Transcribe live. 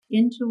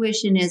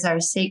Intuition is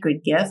our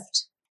sacred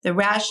gift. The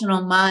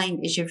rational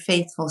mind is your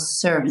faithful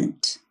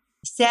servant.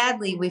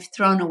 Sadly, we've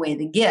thrown away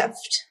the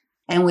gift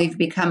and we've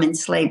become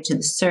enslaved to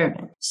the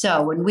servant.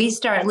 So when we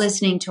start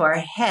listening to our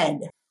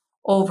head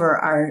over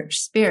our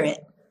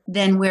spirit,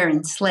 then we're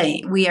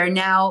enslaved. We are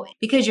now,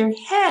 because your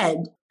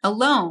head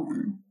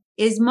alone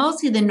is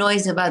mostly the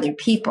noise of other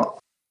people.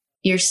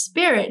 Your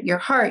spirit, your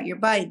heart, your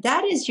body,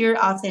 that is your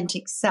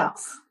authentic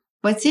self.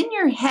 What's in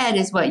your head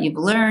is what you've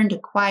learned,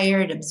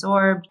 acquired,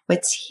 absorbed.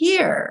 What's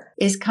here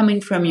is coming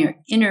from your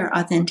inner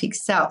authentic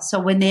self. So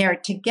when they are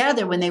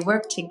together, when they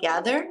work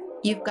together,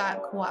 you've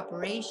got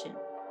cooperation.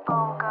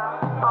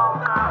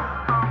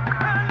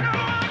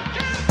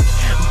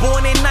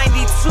 Born in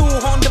 92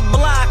 on the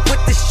block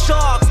with the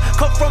Sharks.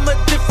 Come from a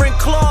different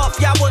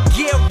cloth, y'all would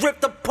get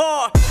ripped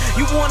apart.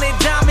 You want it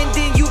diamond,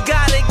 then you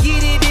gotta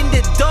get it in the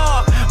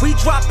dark. We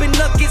dropping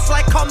nuggets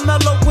like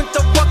Carmelo went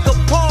to Rucker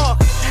Park.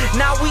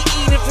 Now we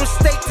eating from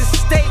state to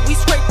state, we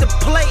scrape the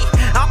plate.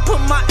 I put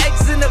my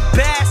eggs in a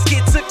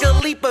basket, took a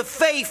leap of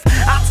faith.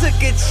 I took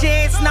a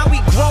chance, now we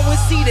grow and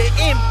see the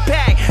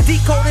impact.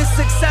 Decoding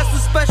success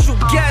with special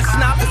guests,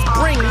 now let's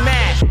bring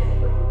Matt.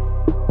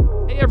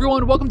 Hey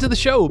everyone, welcome to the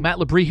show. Matt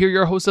Labrie here,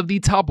 your host of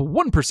the top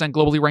 1%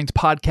 globally ranked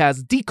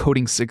podcast,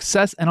 Decoding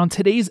Success. And on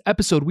today's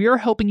episode, we are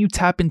helping you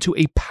tap into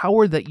a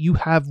power that you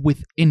have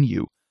within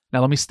you. Now,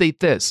 let me state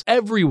this.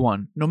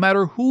 Everyone, no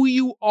matter who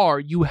you are,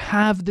 you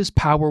have this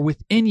power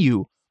within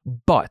you.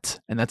 But,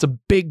 and that's a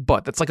big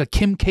but, that's like a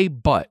Kim K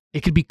but,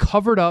 it could be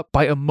covered up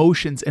by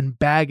emotions and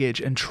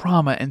baggage and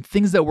trauma and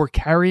things that we're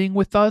carrying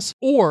with us,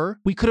 or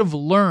we could have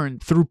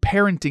learned through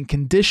parenting,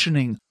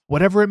 conditioning,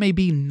 whatever it may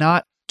be,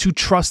 not to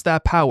trust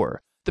that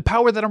power. The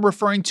power that I'm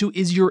referring to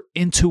is your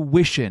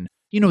intuition.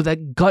 You know,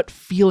 that gut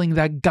feeling,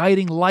 that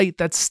guiding light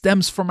that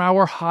stems from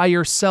our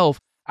higher self,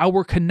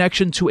 our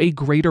connection to a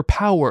greater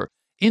power.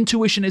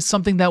 Intuition is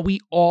something that we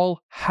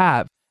all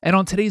have. And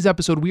on today's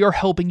episode, we are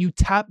helping you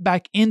tap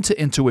back into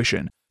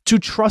intuition, to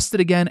trust it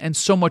again, and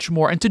so much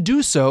more. And to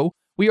do so,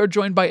 we are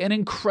joined by an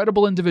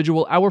incredible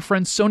individual. Our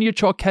friend Sonia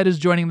Choquette is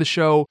joining the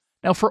show.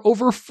 Now, for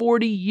over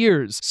 40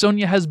 years,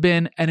 Sonia has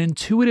been an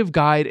intuitive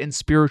guide and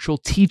spiritual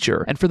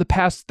teacher. And for the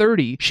past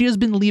 30, she has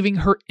been leaving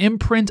her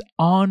imprint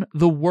on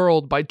the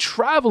world by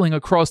traveling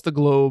across the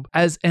globe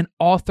as an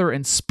author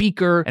and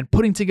speaker and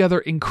putting together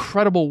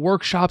incredible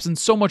workshops and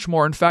so much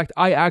more. In fact,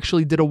 I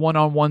actually did a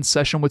one-on-one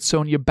session with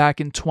Sonia back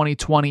in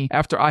 2020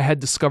 after I had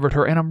discovered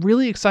her. And I'm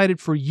really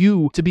excited for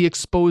you to be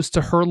exposed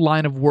to her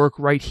line of work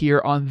right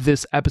here on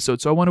this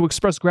episode. So I want to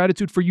express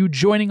gratitude for you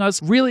joining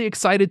us. Really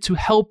excited to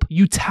help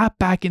you tap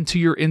back into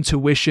your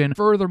intuition.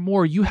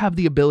 Furthermore, you have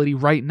the ability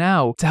right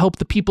now to help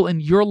the people in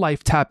your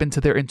life tap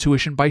into their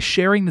intuition by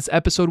sharing this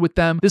episode with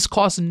them. This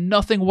costs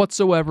nothing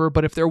whatsoever,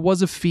 but if there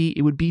was a fee,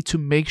 it would be to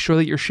make sure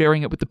that you're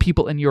sharing it with the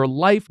people in your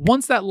life.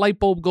 Once that light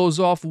bulb goes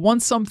off,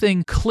 once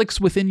something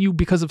clicks within you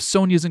because of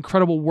Sonia's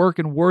incredible work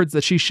and words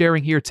that she's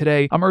sharing here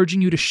today, I'm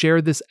urging you to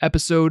share this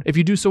episode. If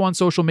you do so on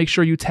social, make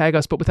sure you tag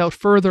us. But without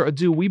further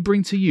ado, we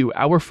bring to you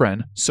our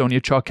friend,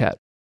 Sonia Choquette.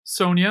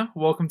 Sonia,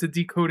 welcome to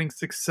Decoding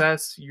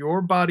Success.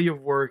 Your body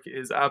of work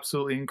is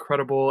absolutely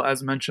incredible.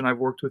 As mentioned, I've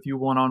worked with you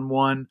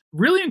one-on-one.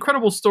 Really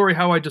incredible story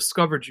how I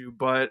discovered you,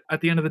 but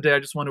at the end of the day, I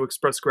just want to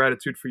express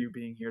gratitude for you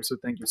being here, so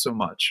thank you so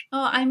much.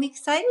 Oh, I'm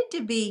excited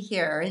to be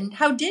here. And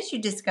how did you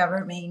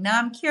discover me? Now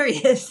I'm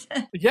curious.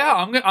 Yeah,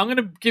 I'm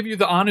gonna give you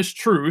the honest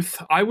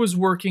truth. I was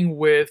working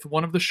with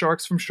one of the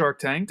sharks from Shark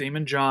Tank,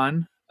 Daymond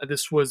John.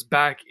 This was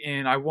back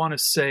in, I want to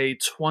say,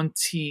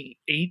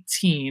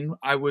 2018.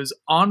 I was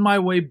on my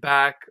way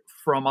back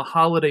from a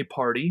holiday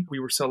party. We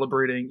were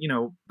celebrating,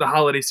 the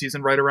holiday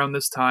season right around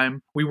this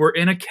time. We were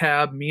in a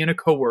cab, me and a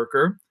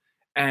coworker,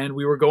 and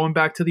we were going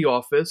back to the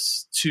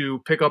office to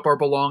pick up our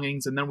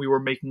belongings, and then we were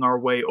making our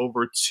way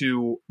over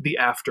to the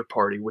after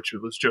party, which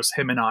was just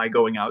him and I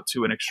going out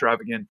to an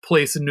extravagant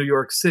place in New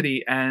York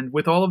City. And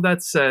with all of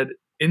that said,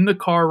 in the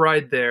car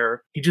ride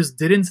there, he just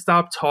didn't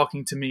stop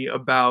talking to me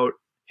about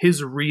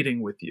his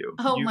reading with you.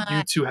 You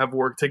two have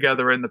worked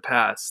together in the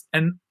past.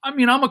 And I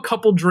mean, I'm a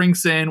couple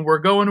drinks in, we're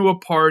going to a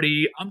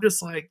party. I'm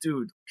just like,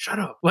 dude, shut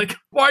up. Like,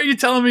 why are you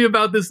telling me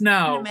about this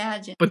now? I can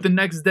imagine. But the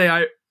next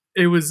day,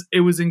 it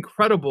was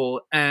incredible.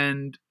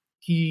 And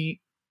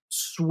he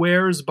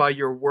swears by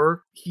your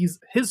work.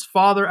 His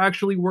father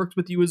actually worked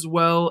with you as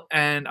well.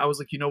 And I was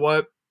like, you know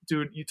what?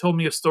 Dude, you told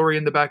me a story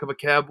in the back of a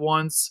cab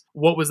once.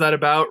 What was that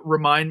about?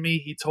 Remind me.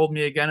 He told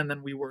me again, and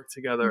then we worked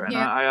together. And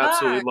I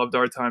absolutely loved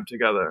our time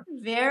together.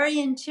 Very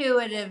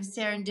intuitive,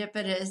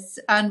 serendipitous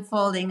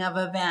unfolding of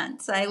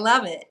events. I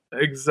love it.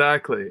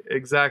 Exactly.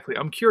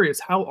 I'm curious,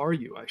 how are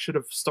you? I should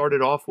have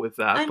started off with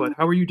that, but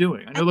how are you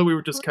doing? I know that we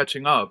were just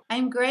catching up.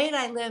 I'm great.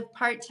 I live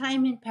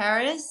part-time in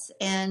Paris,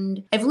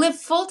 and I've lived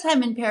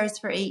full-time in Paris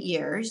for 8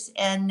 years,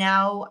 and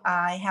now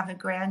I have a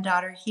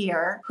granddaughter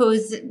here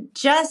who's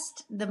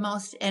just the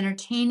most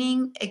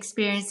entertaining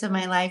experience of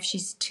my life.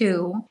 She's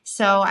 2.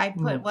 So I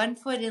put one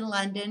foot in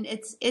London.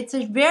 It's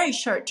a very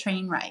short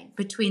train ride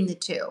between the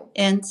two.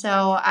 And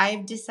so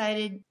I've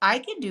decided I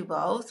can do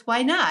both.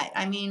 Why not?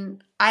 I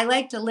mean, I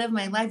like to live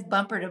my life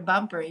bumper to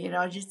bumper,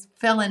 just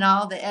fill in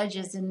all the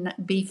edges and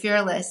be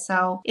fearless.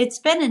 So it's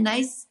been a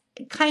nice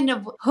kind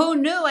of who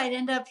knew I'd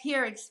end up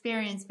here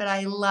experience, but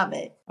I love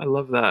it. I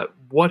love that.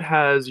 What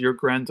has your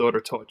granddaughter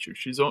taught you?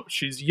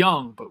 She's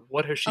young, but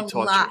what has she taught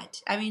you? A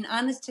lot. I mean,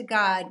 honest to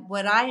God,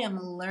 what I am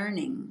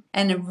learning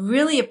and I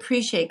really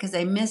appreciate because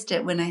I missed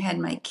it when I had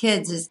my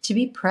kids is to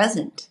be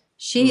present.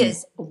 She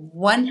is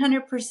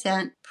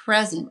 100%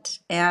 present.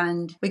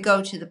 And we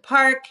go to the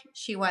park.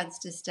 She wants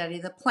to study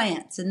the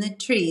plants and the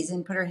trees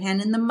and put her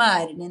hand in the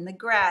mud and in the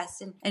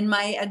grass. And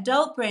my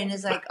adult brain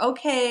is like,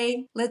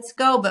 okay, let's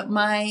go. But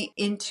my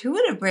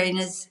intuitive brain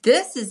is,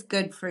 this is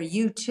good for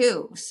you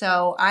too.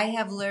 So I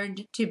have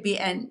learned to be,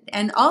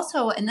 and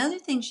also another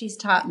thing she's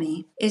taught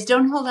me is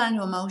don't hold on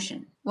to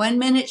emotion. 1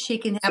 minute she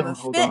can have a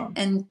fit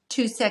and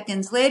 2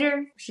 seconds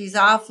later she's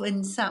off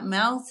in something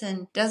else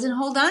and doesn't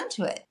hold on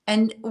to it.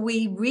 And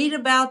we read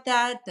about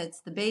that.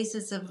 That's the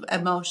basis of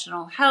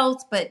emotional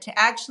health. But to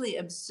actually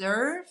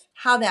observe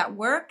how that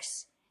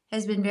works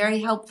has been very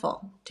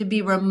helpful. To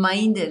be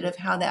reminded of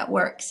how that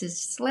works is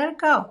just let it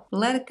go.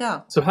 Let it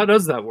go. So how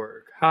does that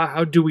work?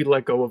 How do we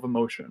let go of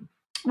emotion?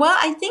 Well,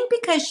 I think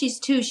because she's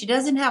 2, she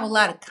doesn't have a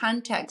lot of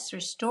context or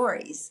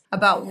stories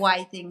about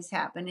why things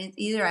happen. It's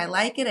either I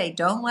like it, I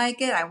don't like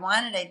it, I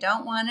want it, I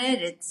don't want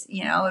it. It's,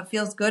 it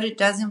feels good, it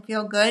doesn't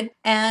feel good.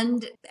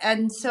 And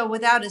so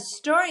without a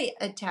story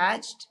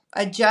attached,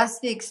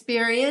 adjust the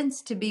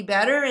experience to be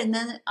better, and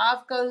then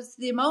off goes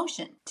the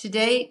emotion.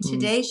 Today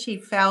she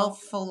fell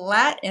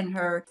flat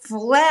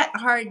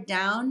hard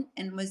down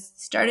and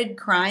started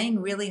crying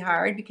really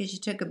hard because she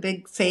took a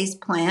big face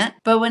plant.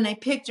 But when I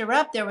picked her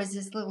up, there was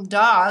this little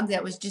dog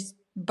that was just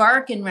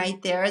barking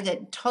right there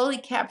that totally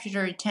captured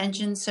her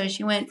attention. So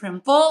she went from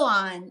full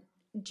on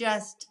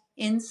just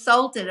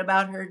insulted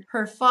about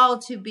her fall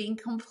to being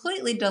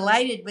completely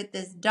delighted with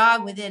this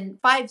dog within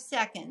 5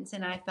 seconds.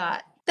 And I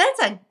thought,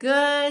 that's a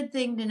good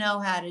thing to know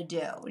how to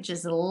do, which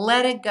is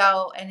let it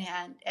go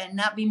and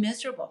not be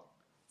miserable,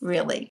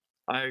 really.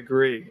 I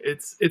agree.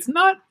 It's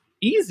not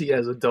easy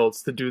as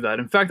adults to do that.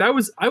 In fact, I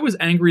was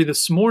angry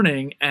this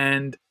morning,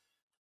 and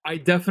I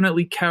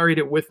definitely carried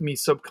it with me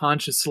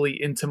subconsciously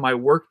into my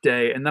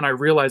workday. And then I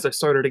realized I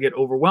started to get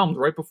overwhelmed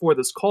right before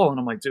this call. And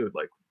I'm like, dude,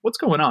 what's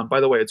going on? By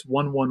the way, it's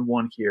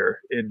 111 here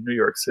in New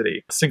York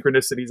City.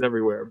 Synchronicities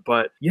everywhere.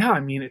 But yeah,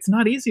 I mean, it's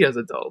not easy as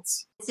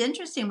adults. It's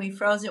interesting. We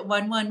froze at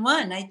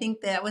 111. I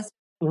think that was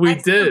an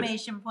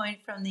exclamation point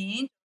from the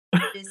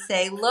angel to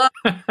say, look,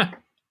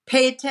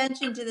 pay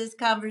attention to this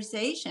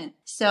conversation.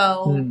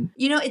 So,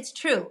 it's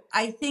true.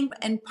 I think,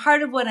 and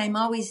part of what I'm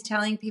always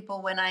telling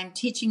people when I'm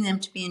teaching them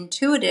to be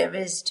intuitive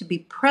is to be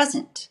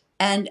present.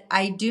 And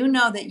I do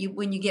know that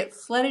when you get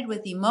flooded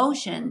with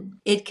emotion,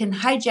 it can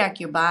hijack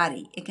your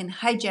body. It can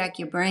hijack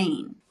your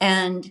brain.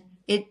 And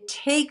it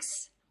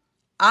takes,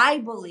 I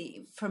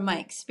believe, from my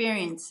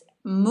experience,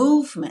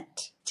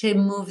 movement to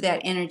move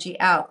that energy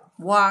out.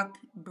 Walk,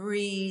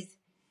 breathe,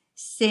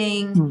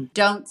 sing,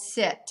 don't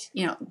sit,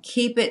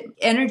 keep it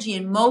energy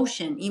in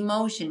motion,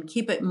 emotion,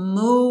 keep it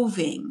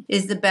moving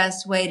is the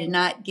best way to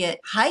not get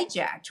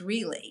hijacked,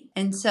 really.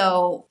 And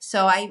so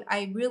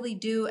I really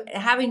do,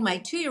 having my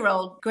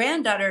 2-year-old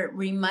granddaughter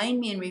remind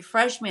me and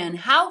refresh me on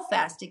how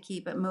fast to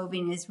keep it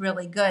moving is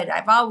really good.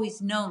 I've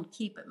always known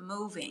keep it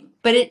moving.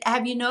 But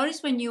have you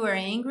noticed when you are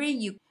angry,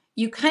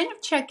 you kind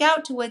of check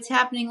out to what's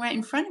happening right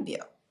in front of you?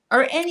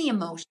 Or any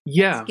emotion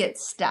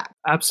gets stuck.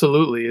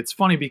 Absolutely. It's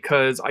funny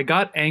because I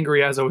got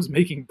angry as I was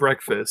making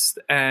breakfast,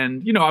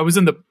 and I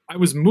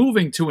was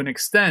moving to an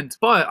extent,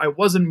 but I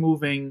wasn't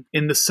moving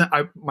in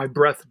my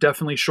breath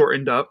definitely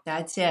shortened up.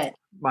 That's it.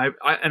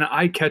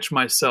 I catch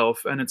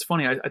myself, and it's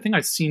funny. I think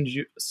I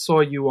saw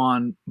you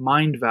on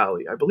Mind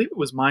Valley. I believe it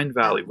was Mind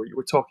Valley where you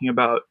were talking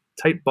about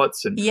tight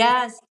butts and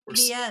yes.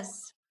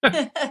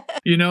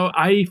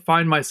 I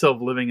find myself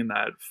living in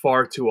that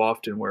far too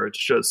often where it's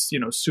just,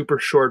 super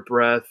short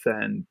breath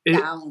and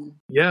down.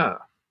 Yeah.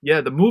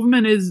 The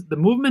movement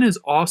is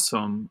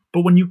awesome.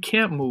 But when you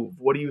can't move,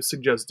 what do you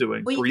suggest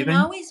doing? Well, breathing? You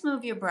can always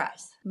move your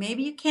breath.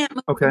 Maybe you can't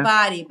move your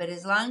body, but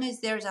as long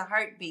as there's a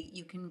heartbeat,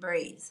 you can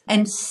breathe.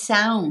 And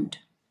sound.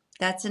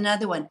 That's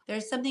another one.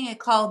 There's something I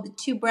call the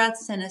 2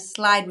 breaths and a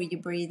slide where you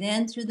breathe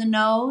in through the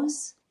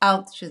nose,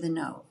 out through the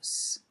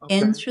nose. Okay.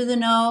 In through the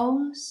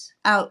nose,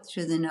 out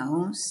through the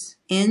nose,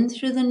 in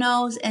through the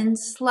nose, and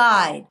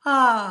slide.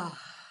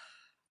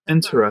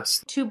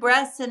 Interesting. 2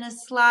 breaths and a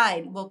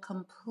slide will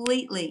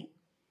completely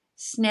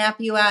snap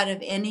you out of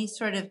any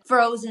sort of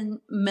frozen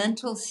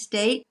mental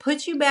state,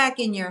 put you back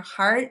in your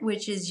heart,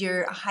 which is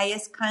your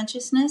highest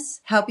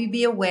consciousness, help you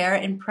be aware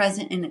and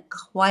present, and it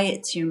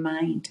quiets your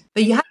mind.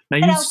 But you have to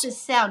get out the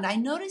sound. I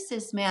noticed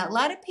this, Matt. A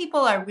lot of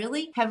people have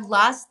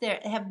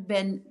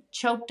been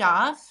choked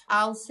off.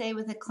 I'll say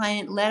with a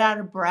client, let out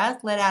a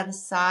breath, let out a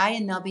sigh,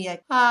 and they'll be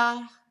like,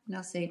 and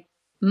I'll say,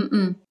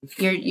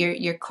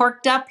 you're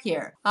corked up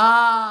here.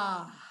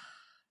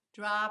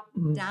 Drop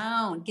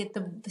down, get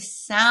the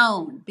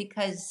sound,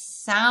 because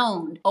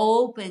sound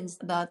opens.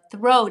 The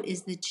throat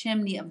is the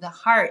chimney of the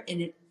heart,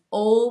 and it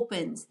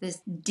opens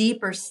this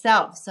deeper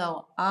self.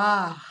 So,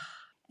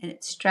 and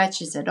it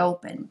stretches it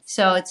open.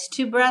 So it's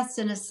 2 breaths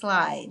and a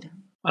slide.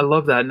 I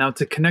love that. Now,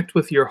 to connect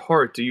with your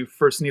heart, do you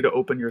first need to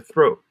open your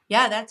throat?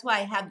 Yeah, that's why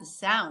I have the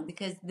sound,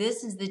 because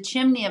this is the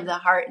chimney of the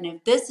heart. And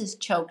if this is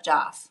choked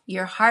off,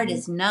 your heart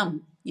is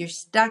numb. You're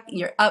stuck,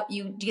 you're up,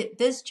 you get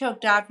this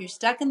choked off, you're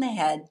stuck in the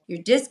head,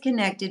 you're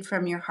disconnected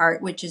from your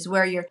heart, which is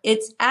where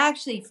it's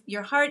actually,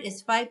 your heart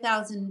is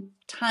 5,000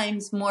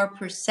 times more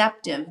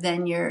perceptive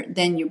than your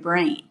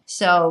brain.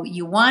 So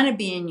you want to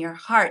be in your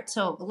heart.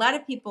 So a lot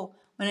of people,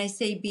 when I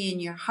say be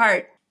in your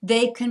heart,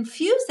 they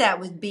confuse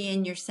that with be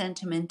in your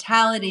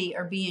sentimentality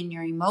or be in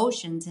your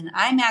emotions. And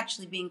I'm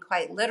actually being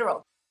quite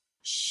literal.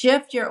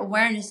 Shift your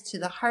awareness to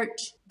the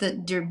heart,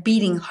 your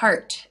beating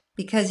heart.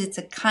 Because it's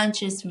a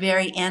conscious,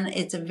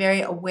 it's a very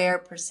aware,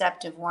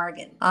 perceptive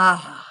organ.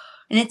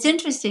 And it's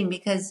interesting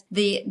because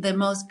the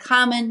most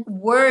common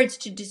words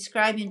to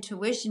describe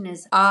intuition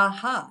is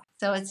aha.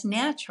 So it's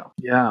natural.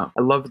 Yeah,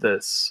 I love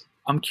this.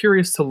 I'm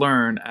curious to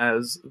learn,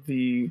 as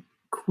the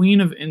queen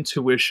of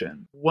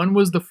intuition, when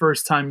was the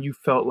first time you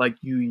felt like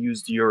you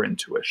used your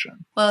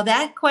intuition? Well,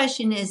 that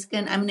question I'm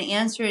going to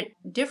answer it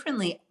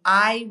differently.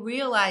 I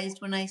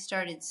realized when I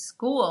started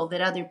school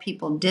that other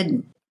people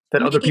didn't.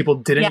 That other people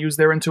didn't use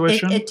their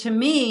intuition? To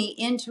me,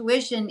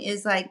 intuition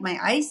is like my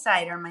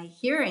eyesight or my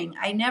hearing.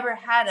 I never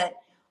had a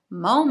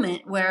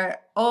moment where,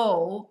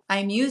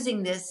 I'm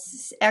using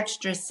this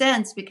extra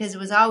sense, because it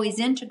was always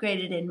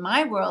integrated in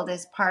my world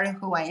as part of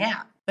who I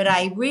am. But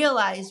I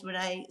realized when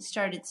I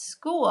started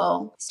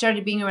school,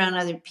 started being around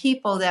other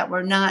people that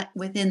were not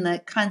within the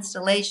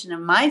constellation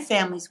of my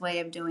family's way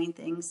of doing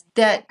things,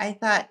 that I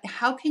thought,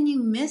 how can you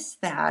miss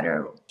that?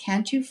 Or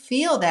can't you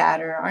feel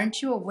that? Or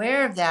aren't you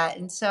aware of that?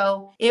 And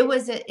so it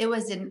was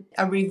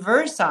a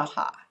reverse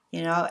aha.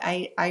 You know,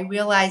 I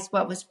realized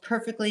what was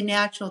perfectly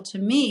natural to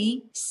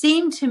me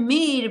seemed to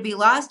me to be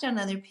lost on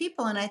other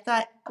people. And I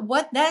thought,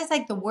 that is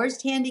like the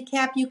worst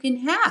handicap you can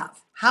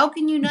have. How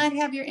can you not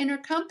have your inner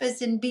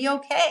compass and be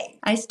okay?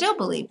 I still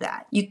believe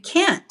that. You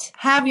can't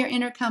have your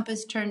inner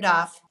compass turned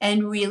off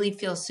and really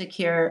feel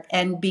secure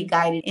and be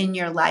guided in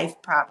your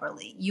life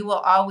properly. You will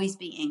always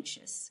be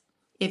anxious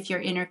if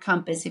your inner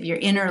compass, if your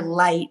inner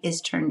light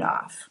is turned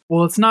off.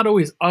 Well, it's not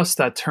always us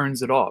that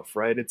turns it off,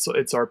 right?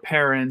 It's our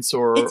parents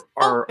or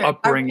our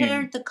upbringing. Our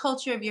parents, the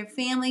culture of your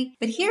family.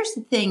 But here's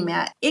the thing,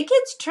 Matt. It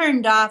gets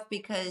turned off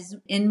because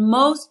in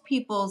most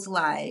people's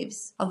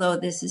lives, although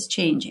this is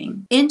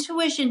changing,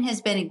 intuition has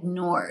been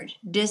ignored,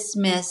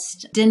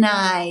 dismissed,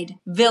 denied,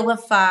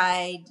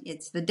 vilified.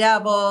 It's the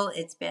devil.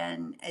 It's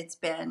been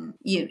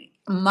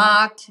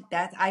mocked.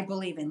 That I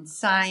believe in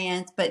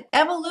science, but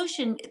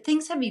evolution,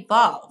 things have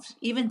evolved.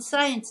 Even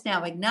science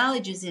now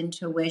acknowledges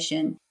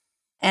intuition,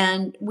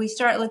 and we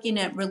start looking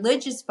at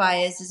religious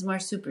bias as more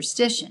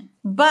superstition.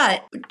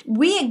 But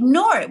we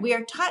ignore it. We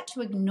are taught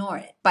to ignore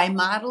it by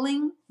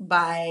modeling,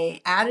 by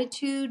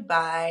attitude,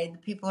 by the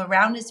people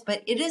around us.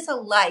 But it is a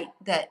light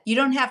that you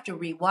don't have to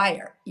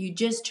rewire. You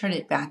just turn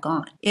it back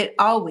on. It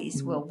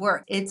always will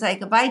work. It's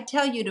like if I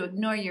tell you to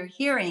ignore your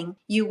hearing,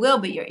 you will,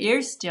 but your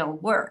ears still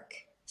work.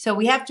 So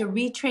we have to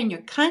retrain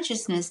your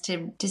consciousness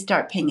to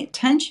start paying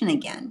attention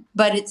again.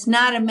 But it's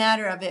not a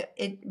matter of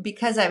it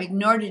because I've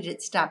ignored it,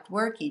 it stopped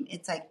working.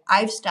 It's like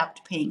I've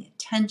stopped paying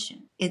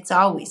attention. It's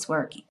always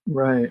working.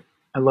 Right.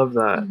 I love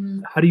that.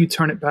 Mm-hmm. How do you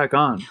turn it back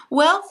on?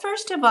 Well,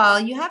 first of all,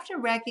 you have to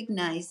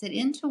recognize that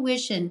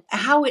intuition,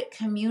 how it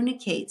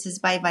communicates is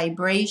by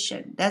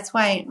vibration. That's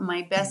why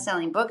my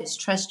best-selling book is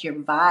Trust Your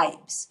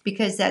Vibes,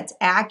 because that's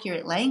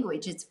accurate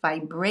language. It's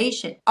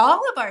vibration. All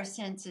of our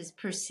senses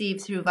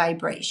perceive through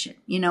vibration.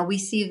 You know, we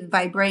see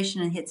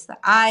vibration and hits the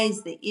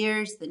eyes, the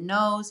ears, the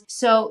nose.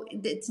 So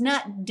it's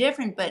not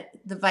different, but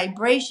the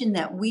vibration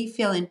that we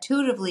feel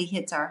intuitively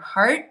hits our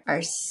heart,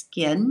 our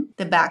skin,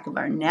 the back of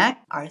our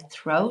neck, our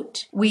throat.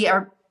 We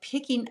are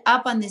picking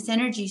up on this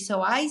energy.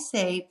 So I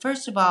say,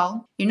 first of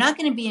all, you're not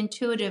going to be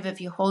intuitive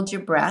if you hold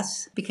your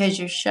breath because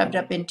you're shoved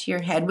up into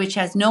your head, which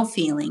has no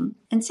feeling.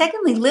 And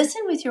secondly,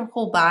 listen with your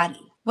whole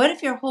body. What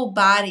if your whole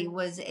body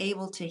was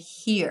able to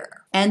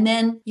hear? And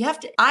then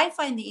I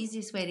find the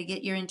easiest way to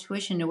get your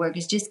intuition to work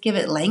is just give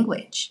it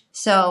language.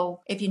 So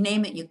if you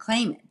name it, you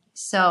claim it.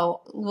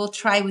 So we'll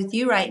try with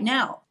you right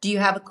now. Do you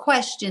have a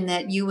question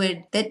that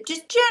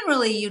just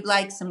generally you'd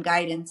like some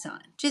guidance on?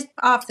 Just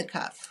off the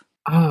cuff.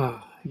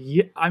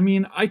 Yeah. I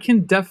mean, I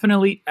can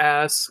definitely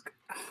ask,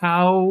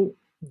 how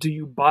do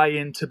you buy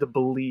into the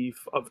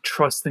belief of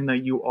trusting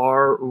that you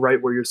are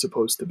right where you're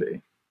supposed to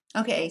be?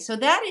 Okay, so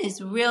that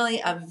is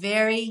really a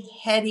very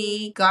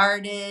heady,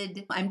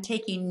 guarded, I'm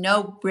taking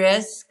no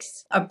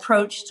risks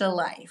approach to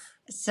life.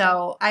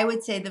 So I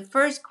would say the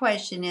first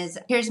question is,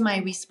 here's my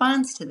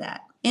response to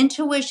that.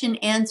 Intuition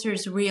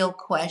answers real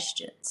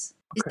questions.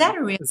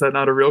 Okay. Is that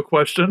not a real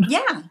question?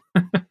 Yeah.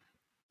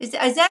 Is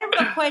that a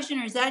real question,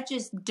 or is that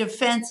just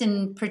defense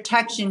and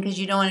protection because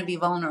you don't want to be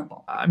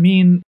vulnerable? I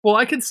mean, well,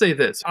 I could say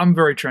this. I'm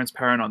very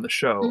transparent on the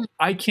show. Mm.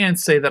 I can't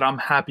say that I'm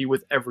happy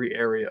with every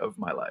area of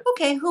my life.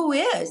 Okay, who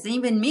is?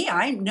 Even me,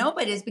 I know,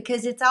 but it's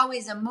because it's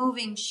always a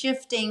moving,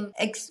 shifting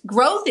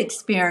growth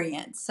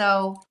experience.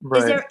 So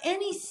is there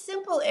any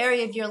simple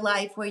area of your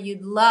life where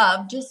you'd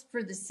love, just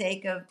for the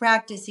sake of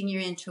practicing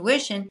your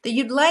intuition, that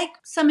you'd like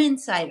some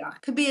insight on?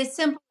 Could be as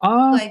simple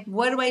like,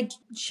 what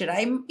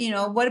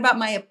about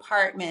my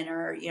apartment?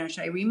 Or, should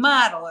I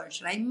remodel, or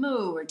should I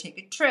move, or take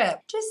a trip?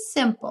 Just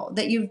simple,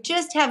 that you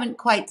just haven't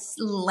quite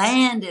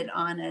landed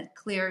on a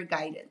clear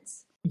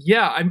guidance.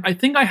 Yeah, I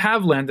think I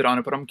have landed on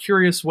it, but I'm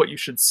curious what you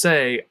should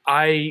say.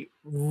 I'm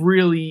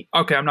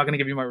not going to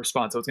give you my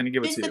response. I was going to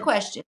give it to you. Here's the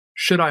question.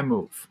 Should I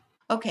move?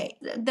 Okay,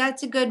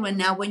 that's a good one.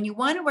 Now, when you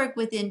want to work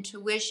with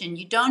intuition,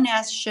 you don't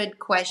ask should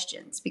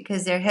questions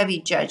because they're heavy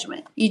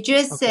judgment. You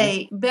just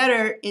say,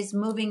 better is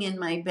moving in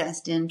my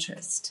best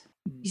interest.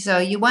 So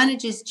you want to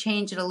just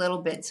change it a little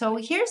bit. So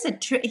here's a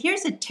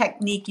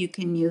technique you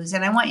can use,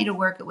 and I want you to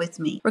work it with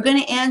me. We're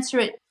going to answer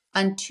it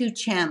on 2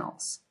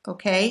 channels,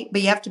 okay?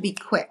 But you have to be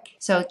quick.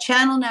 So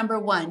channel number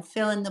 1,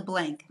 fill in the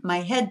blank.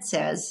 My head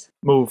says...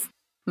 Move.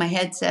 My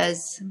head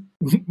says...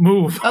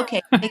 Move.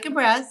 Okay, take a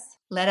breath.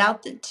 Let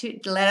out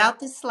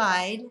the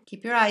slide.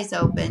 Keep your eyes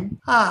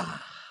open.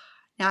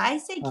 Now, I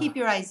say keep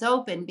your eyes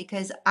open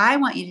because I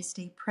want you to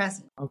stay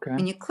present. Okay.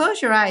 When you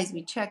close your eyes,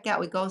 we check out,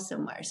 we go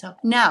somewhere. So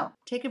now,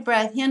 take a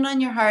breath, hand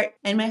on your heart,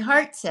 and my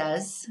heart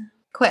says,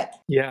 quick.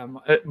 Yeah,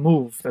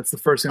 move. That's the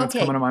first thing that's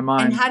coming to my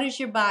mind. And how does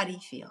your body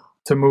feel?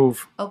 To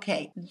move.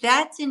 Okay,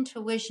 that's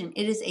intuition.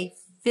 It is a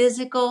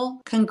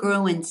physical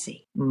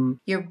congruency.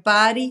 Your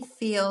body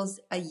feels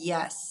a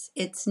yes.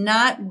 It's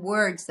not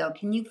words, though.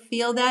 Can you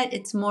feel that?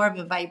 It's more of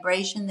a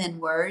vibration than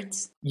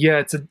words.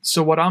 Yeah,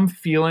 so what I'm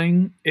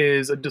feeling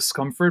is a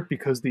discomfort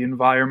because the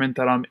environment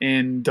that I'm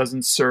in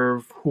doesn't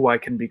serve who I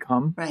can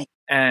become. Right.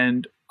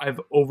 And I've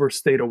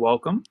overstayed a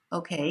welcome.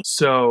 Okay.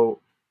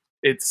 So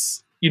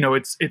it's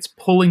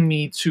pulling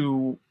me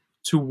to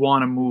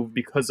want to move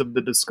because of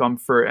the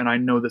discomfort, and I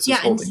know this is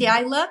holding me.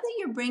 I love that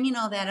you're bringing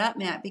all that up,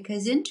 Matt,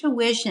 because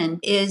intuition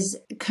is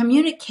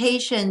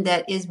communication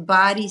that is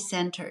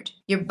body-centered.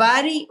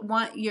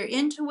 Your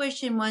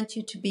intuition wants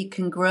you to be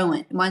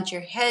congruent. It wants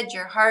your head,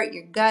 your heart,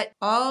 your gut,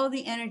 all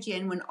the energy,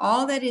 and when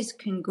all that is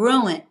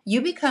congruent,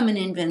 you become an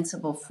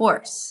invincible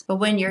force. But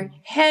when your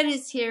head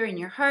is here, and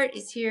your heart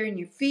is here, and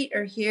your feet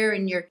are here,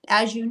 and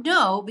as you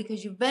know,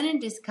 because you've been in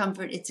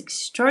discomfort, it's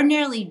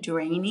extraordinarily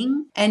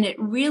draining, and it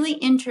really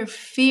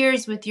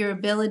interferes with your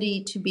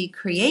ability to be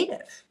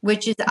creative,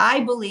 which is,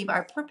 I believe,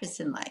 our purpose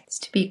in life, is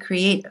to be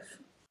creative.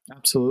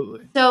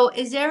 Absolutely. So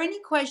is there any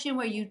question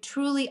where you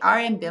truly are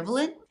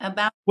ambivalent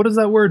about? What does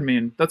that word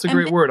mean? That's a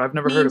great word. I've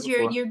never heard it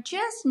before. You're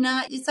just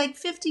not, it's like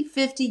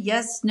 50-50,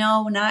 yes,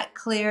 no, not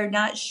clear,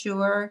 not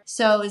sure.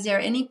 So is there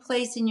any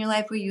place in your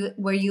life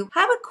where you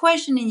have a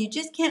question and you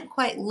just can't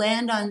quite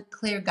land on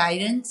clear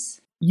guidance?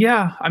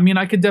 Yeah, I mean,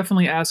 I could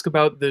definitely ask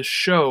about this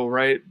show,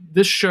 right?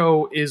 This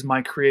show is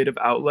my creative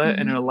outlet,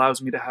 and it allows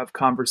me to have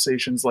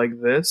conversations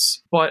like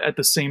this. But at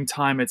the same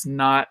time, it's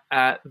not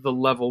at the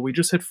level. We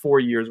just hit 4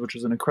 years, which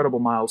is an incredible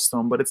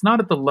milestone, but it's not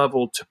at the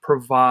level to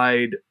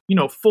provide,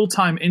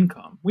 full-time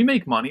income. We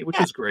make money, which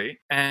is great.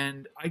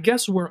 And I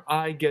guess where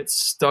I get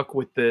stuck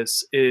with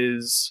this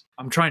is,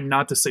 I'm trying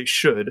not to say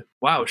should.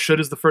 Wow, should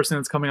is the first thing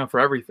that's coming up for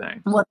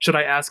everything. Should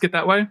I ask it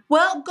that way?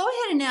 Well, go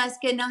ahead and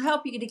ask it, and I'll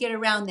help you to get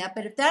around that.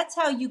 But if that's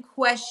how you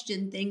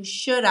question things,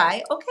 should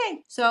I?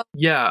 Okay, so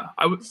yeah,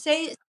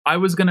 I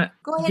was gonna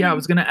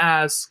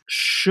ask,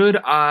 should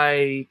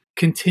I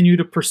continue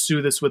to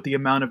pursue this with the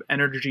amount of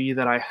energy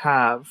that I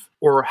have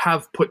or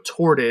have put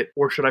toward it,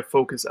 or should I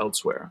focus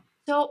elsewhere?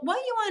 So what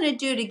you want to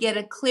do to get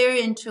a clear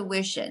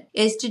intuition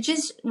is to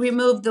just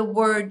remove the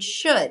word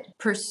should.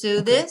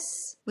 Pursue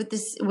this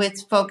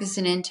with focus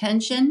and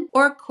intention,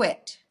 or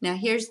quit. Now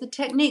here's the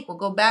technique. We'll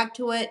go back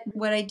to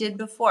what I did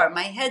before.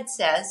 My head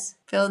says,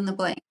 fill in the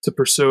blank. To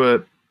pursue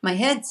it. My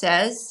head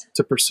says,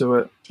 to pursue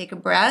it. Take a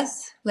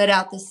breath, let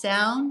out the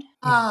sound.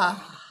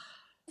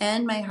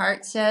 And my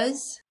heart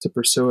says, to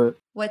pursue it.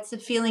 What's the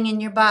feeling in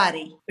your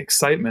body?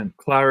 Excitement,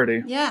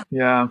 clarity. Yeah.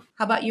 Yeah.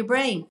 How about your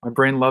brain? My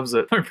brain loves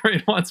it. My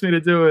brain wants me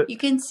to do it. You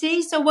can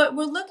see. So what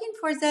we're looking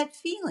for is that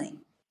feeling.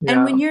 Yeah.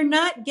 And when you're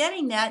not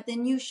getting that,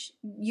 then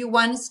you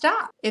want to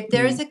stop. If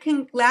there is a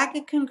lack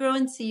of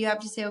congruency, you have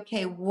to say,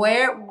 okay,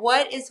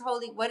 what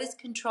is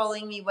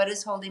controlling me? What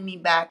is holding me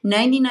back?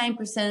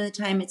 99% of the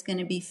time, it's going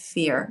to be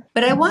fear.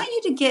 But I want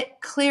you to get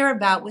clear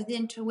about with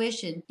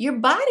intuition. Your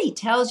body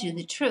tells you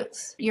the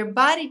truth. Your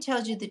body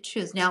tells you the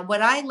truth. Now,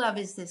 what I love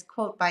is this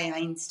quote by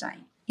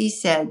Einstein. He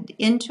said,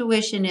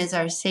 intuition is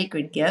our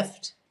sacred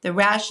gift. The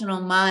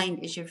rational mind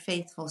is your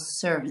faithful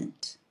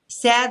servant.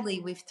 Sadly,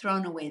 we've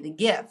thrown away the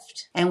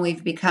gift and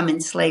we've become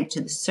enslaved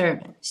to the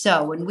servant.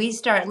 So when we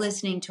start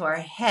listening to our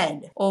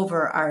head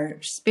over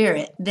our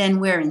spirit, then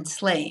we're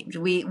enslaved.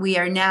 We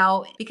are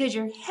now, because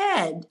your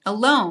head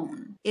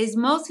alone is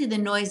mostly the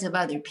noise of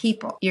other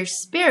people. Your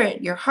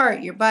spirit, your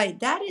heart, your body,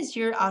 that is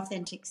your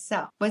authentic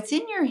self. What's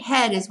in your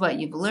head is what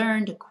you've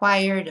learned,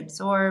 acquired,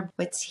 absorbed.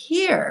 What's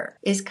here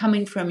is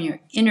coming from your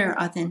inner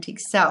authentic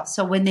self.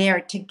 So when they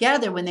are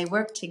together, when they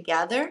work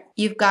together,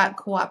 you've got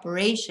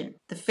cooperation,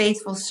 the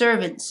faithful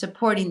servant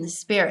supporting the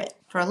spirit.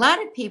 For a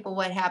lot of people,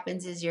 what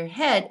happens is your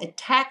head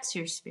attacks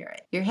your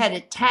spirit. Your head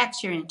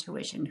attacks your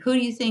intuition. Who do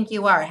you think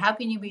you are? How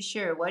can you be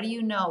sure? What do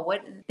you know?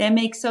 That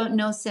makes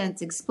no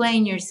sense.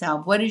 Explain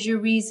yourself. What is your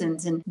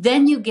reasons? And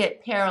then you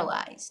get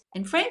paralyzed.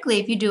 And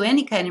frankly, if you do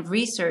any kind of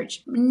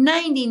research,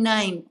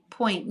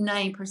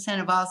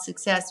 99.9% of all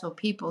successful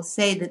people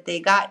say that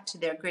they got to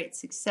their great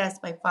success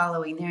by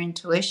following their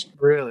intuition.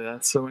 Really?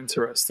 That's so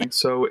interesting.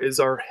 So is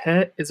our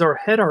head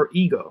our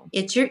ego?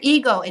 It's your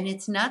ego, and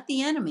it's not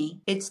the enemy.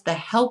 It's the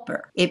helper.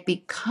 It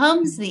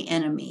becomes the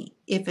enemy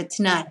if it's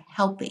not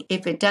helping.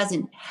 If it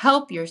doesn't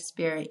help your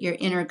spirit, your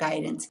inner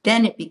guidance,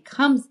 then it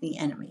becomes the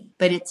enemy.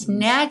 But it's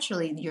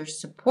naturally your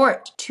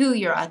support to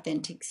your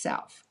authentic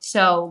self.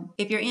 So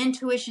if your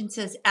intuition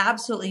says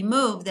absolutely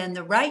move, then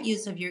the right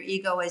use of your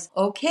ego is,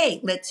 okay,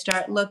 let's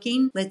start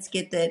looking. Let's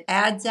get the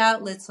ads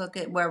out. Let's look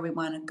at where we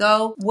want to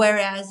go.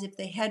 Whereas if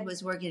the head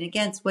was working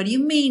against, what do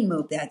you mean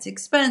move? That's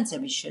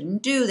expensive. You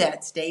shouldn't do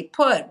that. Stay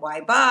put.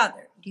 Why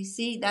bother? You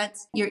see,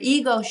 that's your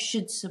ego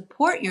should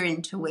support your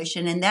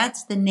intuition, and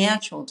that's the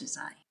natural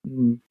design.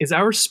 Is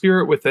our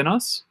spirit within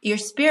us? Your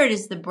spirit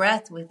is the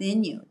breath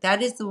within you.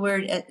 That is the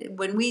word.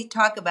 When we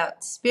talk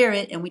about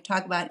spirit and we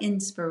talk about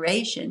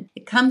inspiration,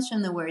 it comes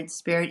from the word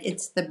spirit.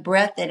 It's the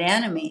breath that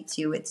animates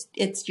you.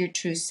 It's your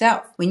true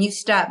self. When you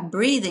stop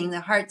breathing,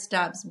 the heart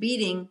stops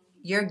beating,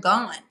 you're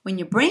gone. When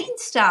your brain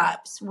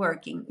stops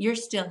working, you're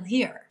still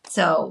here.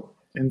 So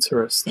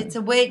interesting. It's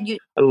a way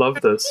I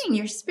love this.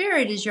 Your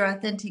spirit is your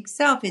authentic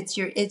self. It's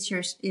your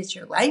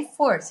life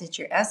force. It's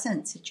your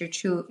essence.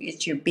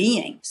 It's your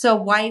being. So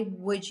why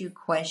would you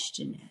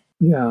question it?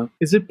 Yeah.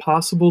 Is it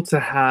possible to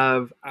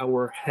have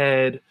our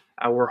head,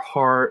 our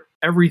heart,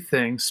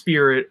 everything,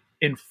 spirit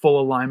in full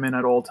alignment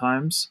at all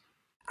times?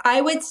 I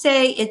would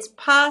say it's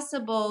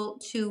possible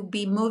to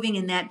be moving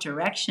in that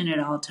direction at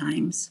all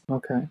times.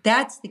 Okay.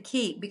 That's the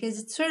key,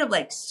 because it's sort of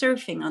like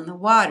surfing on the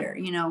water.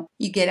 You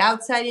get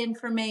outside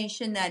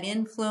information that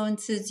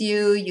influences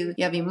you. You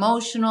have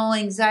emotional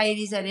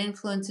anxieties that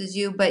influences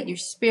you, but your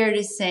spirit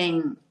is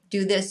saying,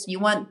 do this. You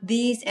want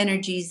these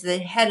energies, the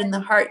head and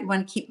the heart, you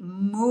want to keep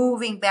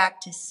moving back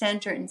to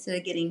center instead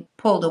of getting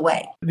pulled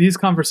away. These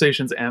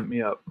conversations amp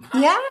me up.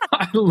 Yeah.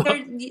 I love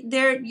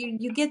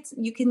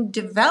you can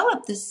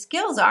develop the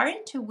skills. Our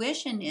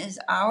intuition is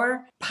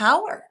our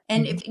power.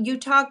 And if you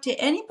talk to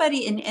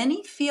anybody in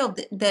any field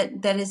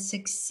that has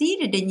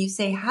succeeded, and you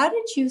say, how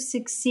did you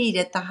succeed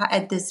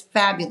at this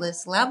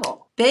fabulous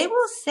level? They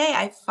will say,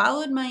 I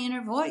followed my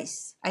inner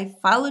voice. I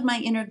followed my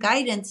inner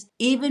guidance,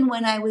 even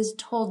when I was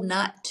told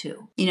not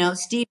to.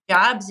 Steve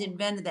Jobs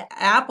invented the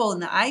Apple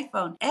and the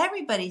iPhone.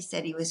 Everybody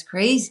said he was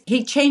crazy.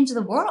 He changed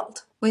the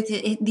world. With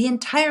the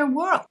entire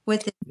world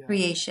with his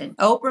creation.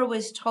 Oprah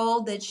was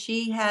told that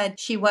she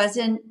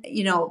wasn't,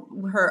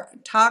 her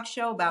talk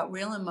show about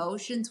real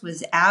emotions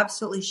was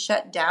absolutely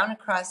shut down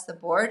across the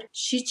board.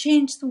 She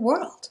changed the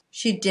world.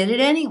 She did it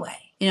anyway.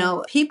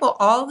 People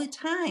all the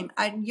time,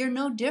 you're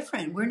no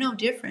different. We're no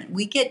different.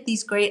 We get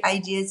these great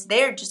ideas.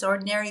 They're just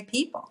ordinary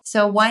people.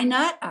 So why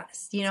not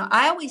us?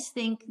 I always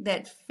think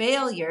that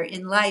failure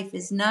in life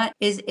is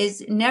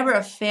never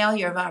a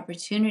failure of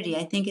opportunity.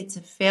 I think it's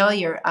a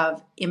failure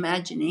of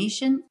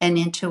imagination and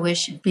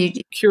intuition.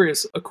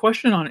 Curious, a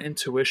question on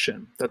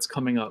intuition that's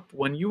coming up.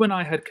 When you and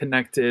I had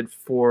connected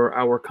for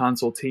our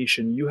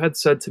consultation, you had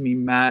said to me,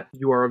 Matt,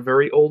 you are a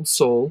very old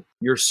soul.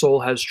 Your soul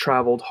has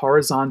traveled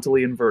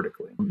horizontally and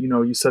vertically.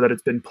 You said that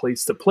it's been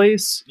place to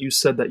place. You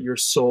said that your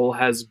soul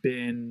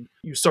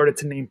you started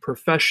to name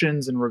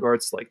professions in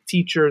regards to like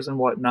teachers and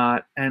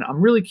whatnot. And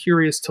I'm really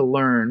curious to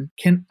learn,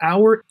 can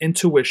our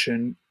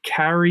intuition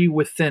carry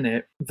within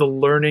it the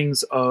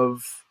learnings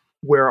of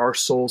where our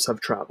souls have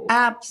traveled?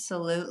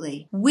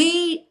 Absolutely.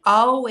 We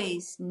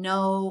always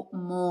know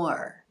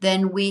more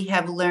than we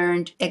have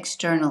learned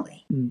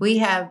externally. We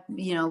have,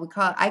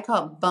 I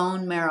call it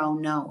bone marrow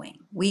knowing.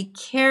 We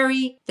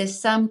carry the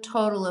sum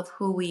total of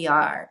who we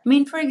are.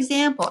 For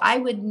example, I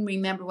wouldn't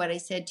remember what I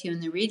said to you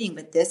in the reading,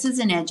 but this is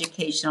an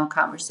educational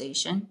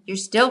conversation. You're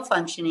still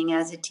functioning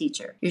as a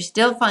teacher. You're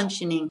still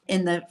functioning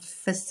in the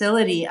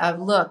facility of,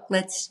 look,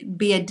 let's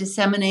be a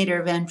disseminator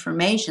of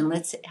information.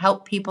 Let's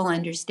help people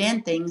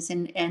understand things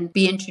and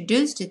be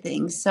introduced to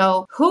things.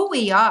 So who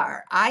we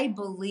are, I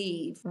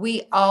believe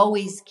we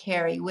always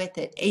carry with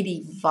it. It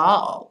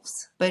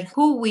evolves. But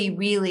who we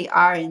really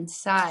are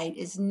inside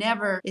is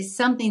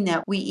something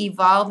that we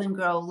evolve and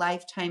grow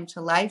lifetime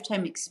to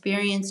lifetime,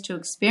 experience to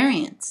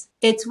experience.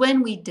 It's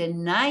when we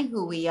deny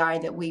who we are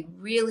that we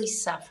really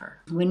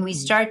suffer. When we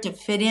start to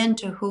fit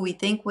into who we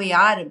think we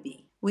ought to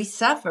be, we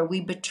suffer,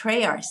 we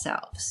betray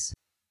ourselves.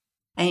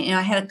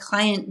 I had a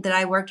client that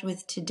I worked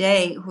with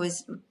today who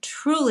was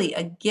truly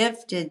a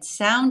gifted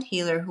sound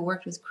healer who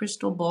worked with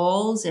crystal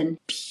bowls and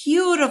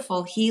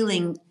beautiful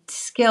healing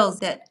skills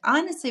that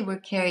honestly were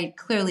carried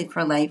clearly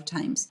for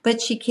lifetimes.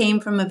 But she came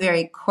from a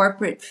very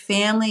corporate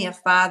family, a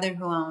father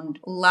who owned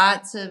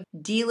lots of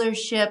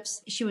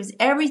dealerships. She was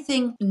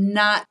everything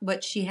not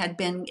what she had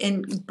been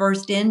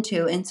birthed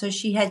into. And so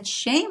she had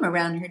shame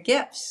around her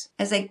gifts.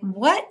 I was like,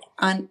 what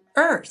on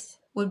earth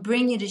would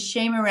bring you to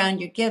shame around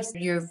your gifts?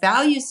 Your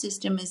value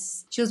system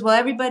is, she goes, well,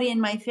 everybody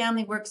in my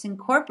family works in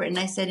corporate. And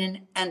I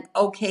said, and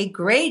okay,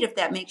 great if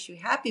that makes you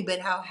happy, but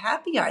how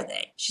happy are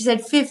they? She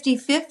said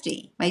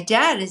 50-50. My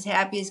dad is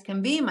happy as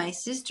can be. My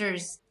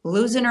sister's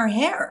losing her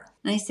hair.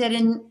 And I said,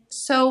 and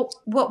so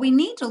what we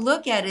need to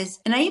look at is,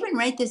 and I even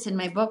write this in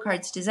my book,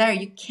 Heart's Desire,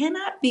 you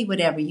cannot be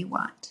whatever you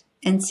want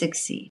and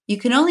succeed. You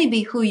can only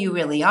be who you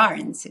really are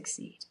and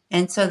succeed.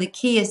 And so the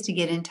key is to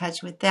get in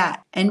touch with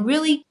that and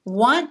really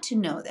want to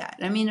know that.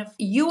 I mean, if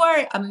you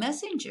are a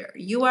messenger,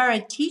 you are a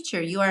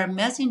teacher, you are a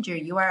messenger,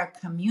 you are a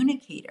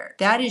communicator.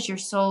 That is your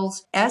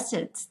soul's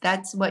essence.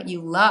 That's what you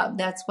love.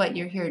 That's what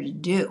you're here to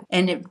do.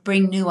 And it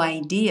bring new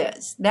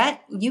ideas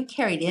that you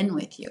carried in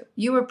with you.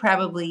 You were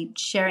probably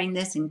sharing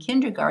this in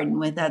kindergarten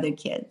with other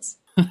kids.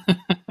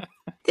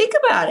 Think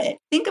about it.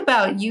 Think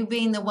about you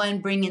being the one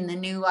bringing the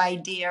new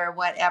idea or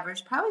whatever.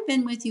 It's probably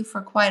been with you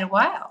for quite a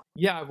while.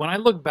 Yeah, when I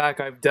look back,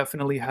 I've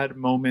definitely had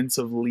moments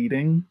of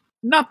leading.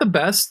 Not the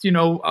best,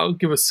 I'll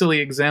give a silly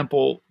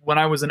example. When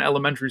I was in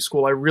elementary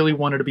school, I really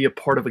wanted to be a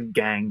part of a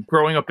gang.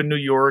 Growing up in New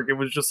York, it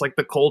was just like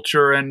the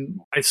culture,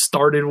 and I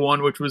started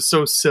one, which was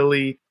so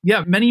silly.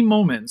 Yeah, many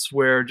moments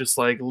where just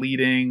like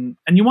leading.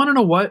 And you want to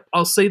know what?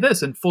 I'll say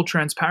this in full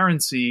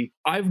transparency.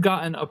 I've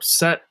gotten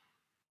upset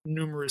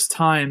numerous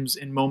times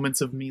in moments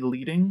of me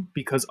leading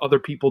because other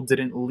people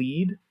didn't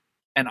lead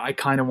and I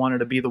kind of wanted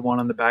to be the one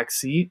on the back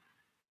seat.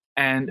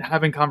 And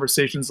having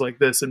conversations like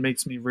this, it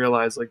makes me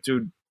realize, like,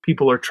 dude,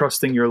 people are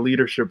trusting your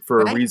leadership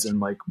for a reason.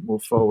 Like,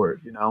 move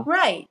forward,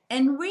 Right.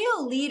 And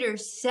real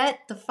leaders set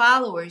the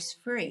followers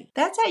free.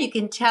 That's how you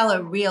can tell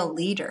a real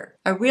leader.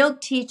 A real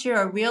teacher,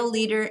 a real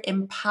leader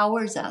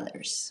empowers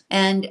others.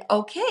 And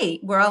okay,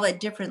 we're all at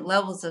different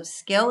levels of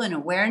skill and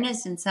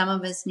awareness, and some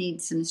of us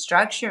need some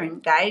structure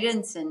and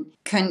guidance and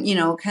kind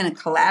of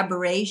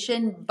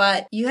collaboration,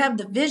 but you have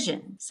the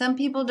vision. Some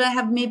people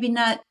have maybe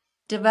not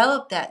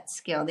develop that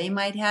skill. They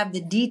might have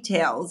the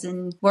details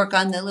and work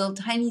on the little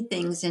tiny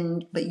things,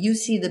 but you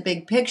see the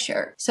big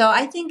picture. So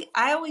I think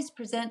I always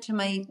present to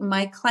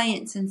my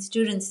clients and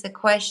students the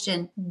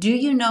question, do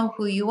you know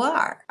who you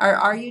are? Or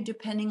are you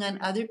depending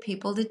on other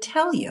people to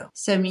tell you?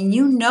 So,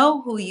 you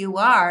know who you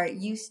are,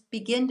 you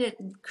begin to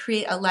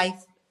create a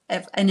life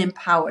of an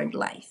empowered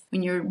life.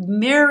 When you're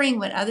mirroring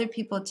what other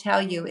people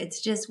tell you,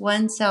 it's just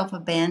one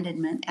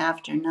self-abandonment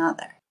after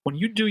another. When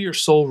you do your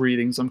soul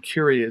readings, I'm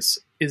curious,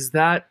 is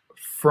that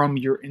from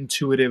your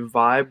intuitive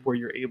vibe where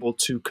you're able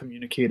to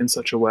communicate in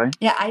such a way?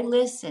 Yeah, I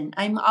listen.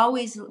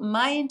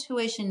 My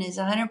intuition is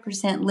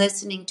 100%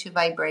 listening to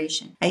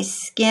vibration. I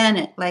scan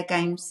it like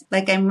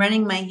I'm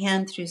running my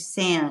hand through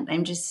sand.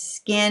 I'm just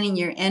scanning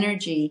your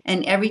energy.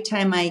 And every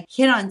time I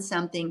hit on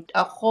something,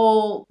 a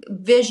whole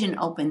vision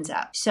opens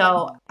up.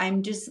 So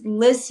I'm just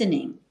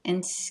listening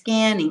and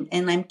scanning,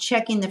 and I'm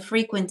checking the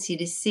frequency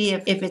to see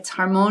if it's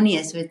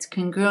harmonious, if it's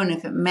congruent,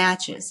 if it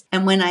matches.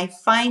 And when I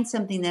find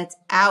something that's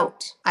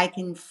out, I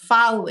can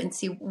follow and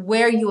see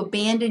where you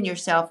abandoned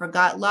yourself or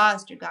got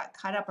lost or got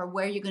caught up, or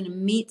where you're going to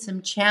meet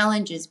some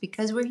challenges,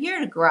 because we're here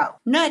to grow.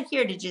 We're not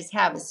here to just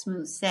have a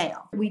smooth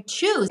sail. We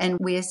choose and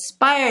we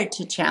aspire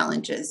to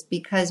challenges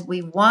because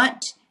we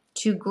want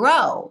to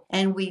grow,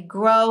 and we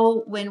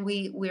grow when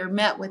we're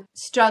met with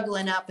struggle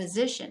and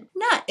opposition.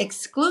 Not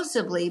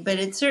exclusively, but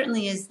it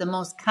certainly is the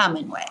most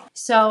common way.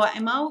 So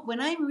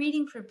when I'm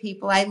reading for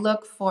people, I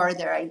look for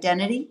their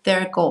identity,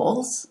 their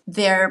goals,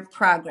 their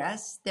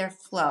progress, their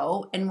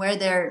flow, and where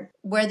they're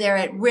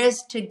at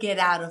risk to get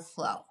out of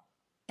flow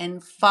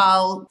and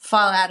fall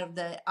out of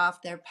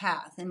off their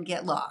path and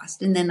get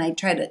lost. And then I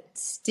try to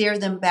steer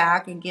them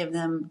back and give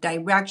them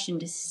direction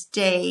to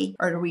stay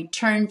or to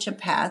return to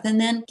path, and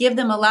then give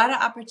them a lot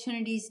of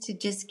opportunities to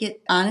just get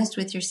honest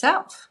with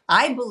yourself.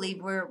 I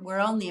believe we're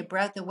only a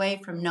breath away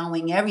from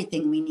knowing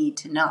everything we need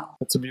to know.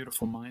 That's a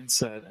beautiful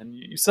mindset. And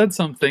you said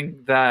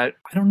something that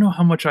I don't know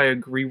how much I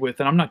agree with,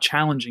 and I'm not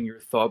challenging your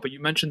thought, but you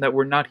mentioned that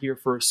we're not here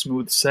for a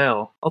smooth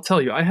sail. I'll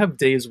tell you, I have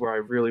days where I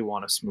really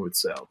want a smooth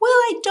sail. Well,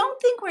 I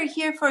don't think we're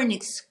here for an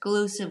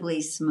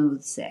exclusively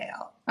smooth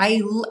sail.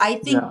 I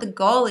think the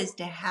goal is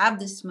to have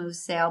the smooth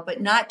sail,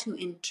 but not to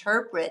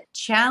interpret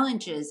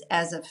challenges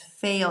as a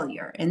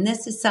failure. And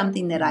this is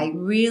something that I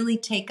really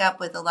take up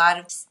with a lot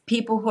of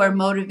people who are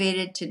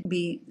motivated to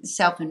be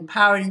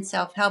self-empowered and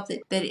self-help,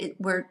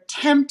 we're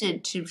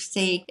tempted to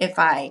say, if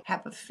I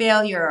have a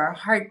failure or a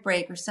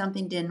heartbreak or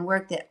something didn't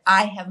work, that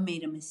I have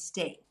made a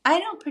mistake. I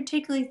don't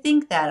particularly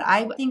think that.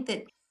 I think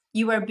that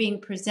you are being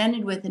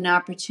presented with an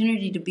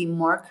opportunity to be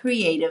more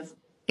creative,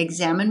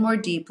 examine more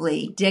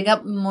deeply, dig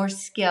up more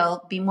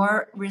skill, be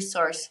more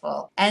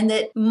resourceful. And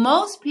that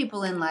most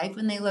people in life,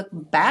 when they look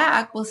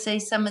back, will say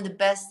some of the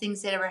best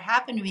things that ever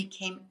happened to me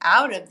came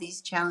out of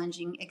these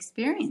challenging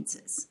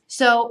experiences.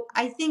 So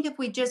I think if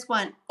we just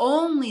want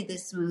only the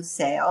smooth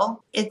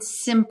sail, it's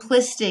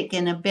simplistic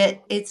and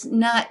it's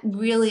not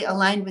really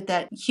aligned with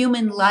that.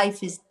 Human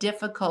life is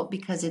difficult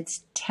because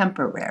it's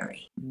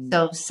temporary.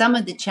 So some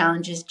of the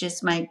challenges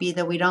just might be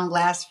that we don't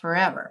last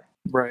forever.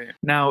 Right.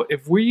 Now,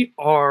 if we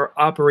are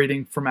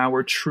operating from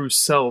our true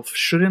self,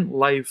 shouldn't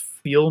life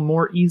feel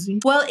more easy?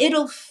 Well,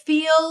 it'll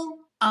feel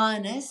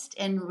honest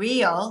and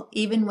real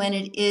even when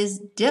it is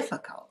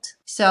difficult.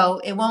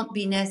 So it won't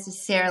be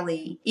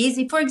necessarily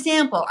easy. For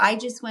example, I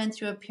just went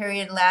through a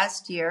period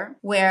last year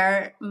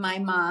where my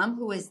mom,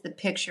 who is the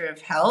picture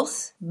of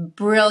health,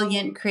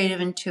 brilliant,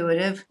 creative,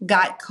 intuitive,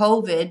 got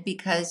COVID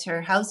because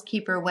her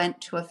housekeeper went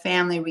to a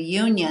family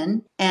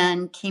reunion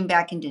and came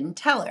back and didn't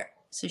tell her.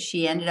 So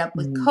she ended up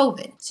with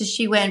COVID. So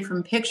she went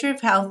from picture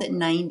of health at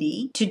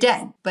 90 to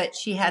dead, but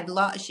she had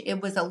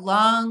it was a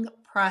long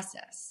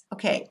process.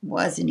 Okay,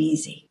 wasn't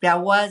easy.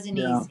 That wasn't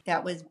easy.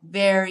 That was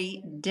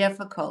very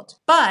difficult.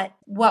 But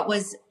what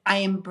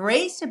I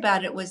embraced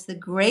about it was the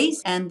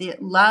grace and the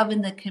love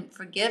and the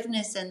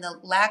forgiveness and the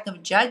lack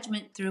of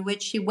judgment through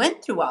which she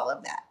went through all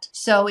of that.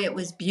 So it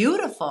was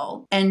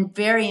beautiful and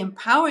very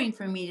empowering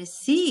for me to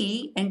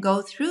see and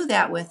go through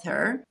that with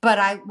her, but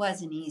I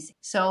wasn't easy.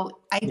 So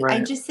I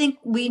just think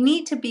we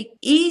need to be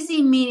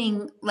easy,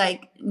 meaning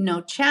like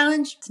no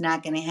challenge, it's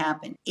not going to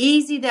happen.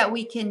 Easy that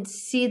we can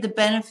see the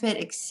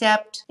benefit,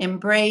 accept,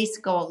 embrace,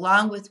 go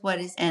along with what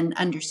is, and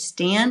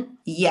understand.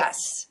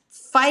 Yes.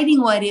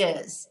 Fighting what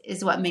is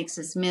what makes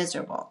us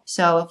miserable.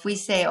 So if we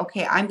say,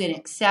 okay, I'm going to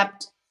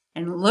accept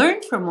and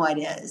learn from what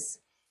is,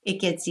 it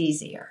gets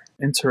easier.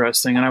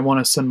 Interesting. And I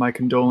want to send my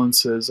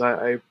condolences.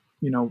 I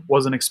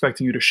wasn't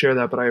expecting you to share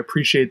that, but I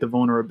appreciate the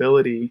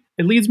vulnerability.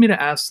 It leads me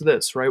to ask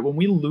this, right? When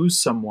we lose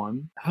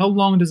someone, how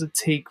long does it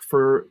take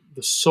for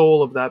the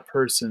soul of that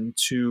person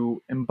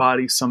to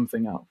embody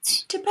something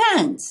else?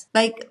 Depends.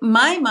 Like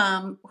my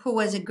mom, who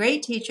was a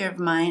great teacher of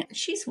mine,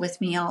 she's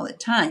with me all the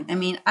time. I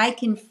mean, I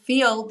can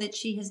feel that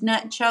she has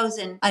not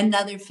chosen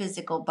another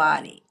physical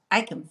body.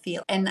 I can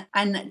feel, and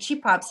she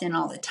pops in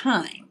all the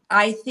time.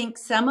 I think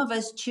some of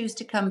us choose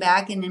to come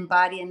back and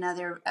embody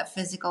another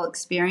physical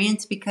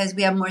experience because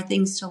we have more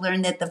things to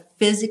learn that the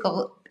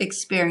physical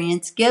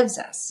experience gives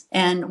us.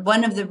 And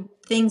one of the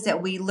things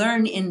that we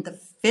learn in the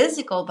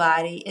physical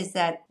body is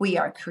that we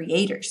are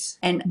creators,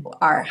 and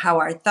how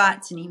our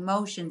thoughts and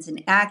emotions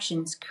and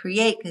actions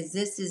create, because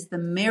this is the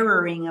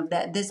mirroring of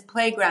that. This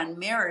playground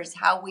mirrors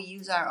how we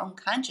use our own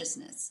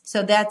consciousness.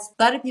 So that's,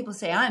 a lot of people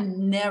say,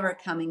 I'm never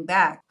coming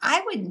back.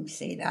 I wouldn't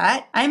say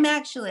that.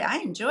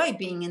 I enjoy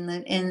being in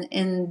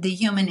the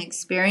human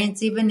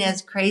experience, even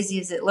as crazy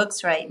as it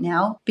looks right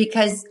now,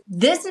 because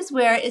this is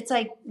where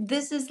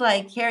this is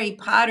like Harry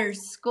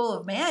Potter's School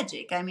of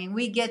Magic. I mean,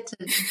 we get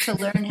to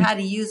learn how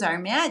to use our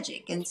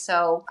magic. And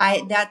so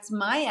that's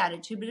my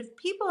attitude. But if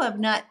people have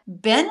not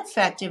been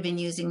effective in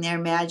using their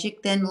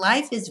magic, then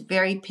life is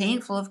very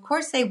painful. Of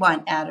course, they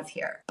want out of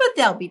here, but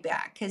they'll be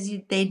back because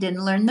they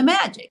didn't learn the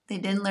magic. They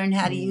didn't learn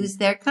how to use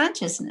their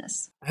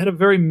consciousness. I had a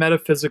very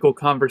metaphysical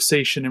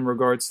conversation in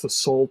regards to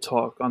soul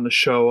talk on the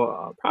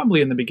show,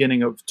 probably in the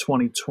beginning of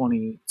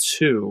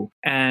 2022.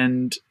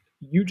 And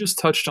you just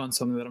touched on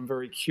something that I'm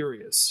very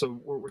curious.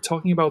 So we're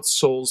talking about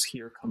souls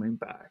here coming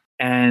back.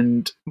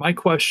 And my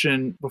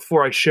question,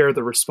 before I share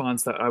the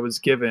response that I was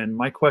given,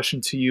 my question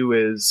to you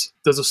is,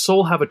 does a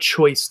soul have a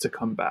choice to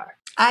come back?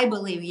 I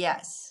believe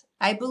yes.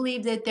 I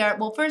believe that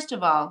first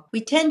of all,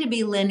 we tend to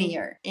be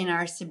linear in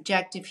our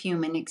subjective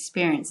human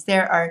experience.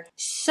 There are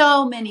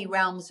so many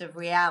realms of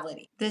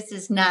reality. This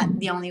is not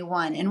the only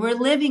one. And we're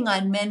living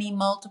on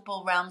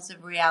multiple realms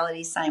of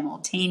reality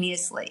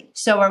simultaneously.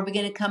 So are we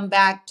going to come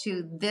back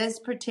to this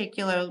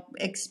particular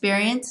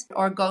experience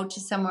or go to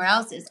somewhere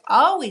else? It's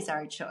always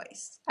our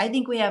choice. I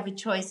think we have a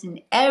choice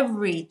in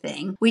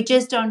everything. We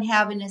just don't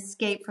have an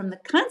escape from the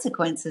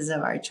consequences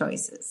of our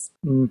choices.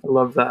 I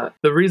love that.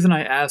 The reason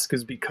I ask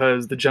is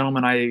because the gentleman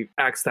I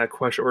asked that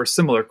question, or a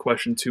similar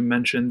question to,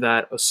 mentioned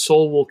that a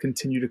soul will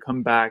continue to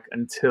come back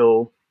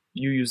until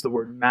you use the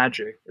word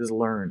magic is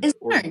learned.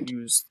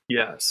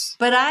 Yes.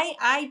 But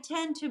I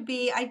tend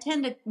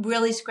to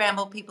really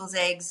scramble people's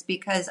eggs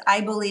because I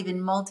believe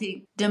in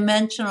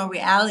multi-dimensional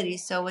reality.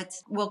 So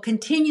we'll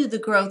continue the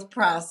growth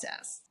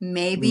process.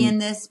 Maybe in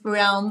this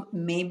realm,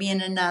 maybe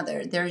in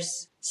another.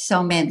 There's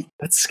so many.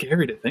 That's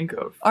scary to think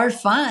of. Or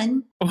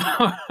fun.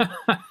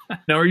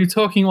 Now, are you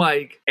talking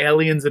like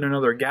aliens in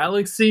another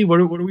galaxy? What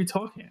are we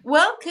talking?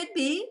 Well, could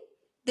be.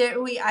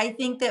 I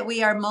think that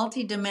we are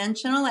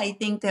multidimensional. I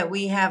think that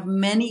we have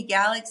many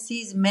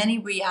galaxies, many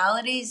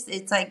realities.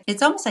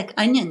 It's almost like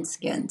onion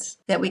skins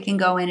that we can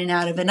go in and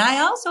out of. And I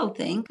also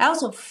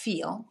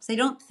feel, because I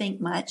don't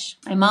think much,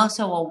 I'm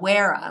also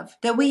aware of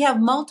that we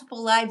have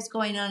multiple lives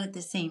going on at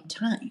the same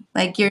time.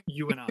 Like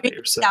you and I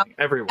are saying,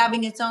 everyone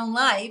having its own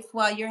life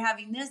while you're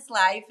having this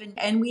life,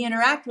 and we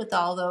interact with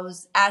all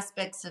those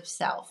aspects of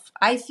self.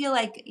 I feel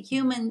like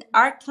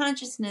our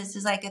consciousness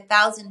is like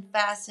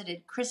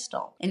 1,000-faceted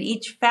crystal, and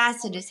each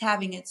facet is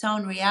having its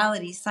own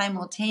reality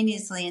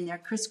simultaneously, and they're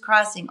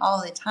crisscrossing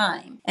all the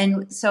time.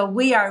 And so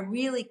we are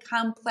really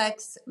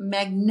complex,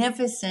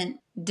 magnificent,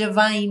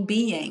 divine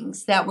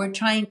beings that we're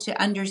trying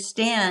to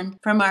understand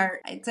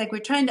it's like we're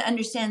trying to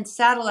understand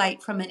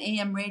satellite from an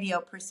AM radio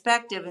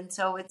perspective. And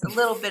so it's a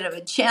little bit of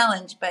a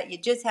challenge, but you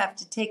just have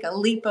to take a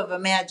leap of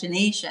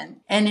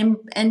imagination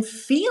and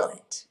feel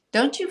it.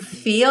 Don't you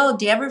feel,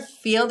 do you ever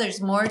feel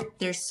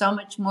there's so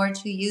much more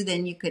to you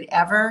than you could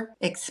ever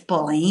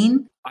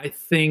explain? I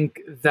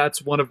think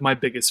that's one of my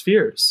biggest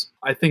fears.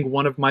 I think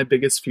one of my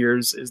biggest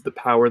fears is the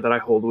power that I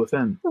hold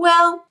within.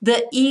 Well,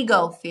 the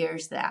ego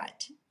fears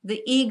that.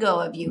 The ego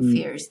of you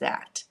fears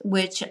that,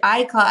 which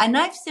I call, and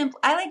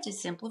I like to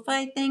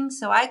simplify things.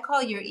 So I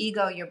call your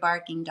ego your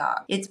barking dog.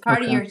 It's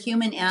part of your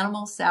human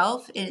animal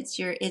self. It's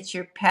your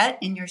pet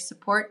and your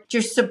support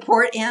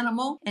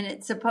animal. And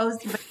it's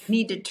supposed to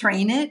need to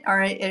train it,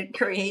 or it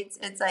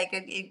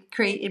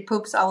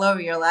poops all over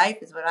your life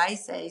is what I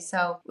say.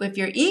 So if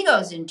your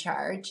ego's in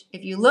charge,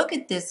 if you look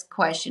at this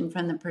question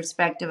from the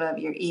perspective of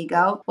your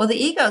ego, well,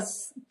 the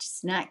ego's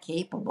just not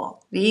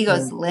capable. The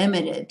ego's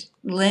limited,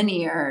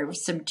 linear,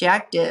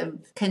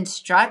 subjective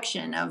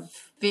construction of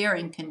fear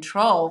and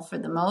control for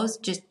the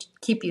most, just to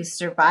keep you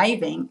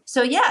surviving.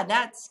 So yeah,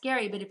 that's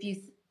scary. But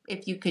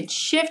if you could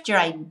shift your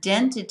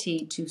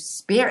identity to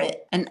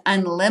spirit, an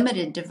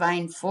unlimited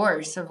divine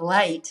force of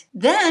light,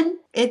 then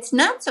it's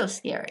not so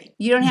scary.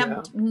 You don't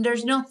have,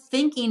 there's no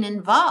thinking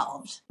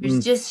involved.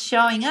 There's just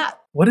showing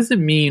up. What does it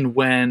mean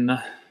when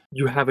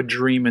you have a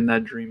dream and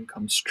that dream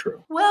comes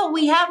true? Well,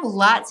 we have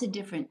lots of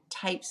different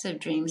types of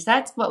dreams.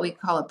 That's what we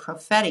call a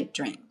prophetic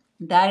dream.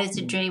 That is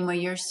a dream where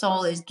your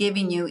soul is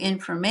giving you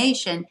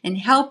information and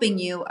helping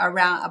you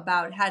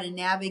about how to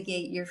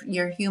navigate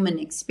your human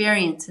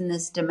experience in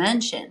this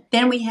dimension.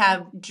 Then we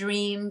have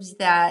dreams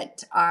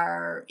that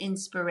are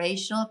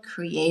inspirational,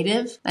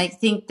 creative. I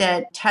think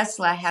that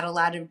Tesla had a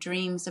lot of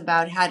dreams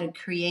about how to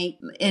create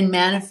and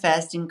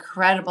manifest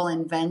incredible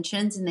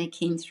inventions, and they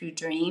came through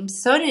dreams.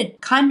 So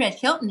did Conrad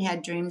Hilton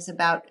had dreams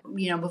about,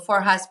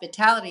 before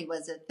hospitality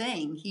was a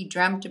thing. He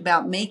dreamt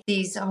about making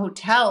these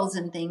hotels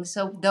and things.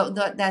 So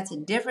that's a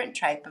different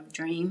type of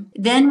dream.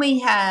 Then we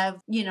have,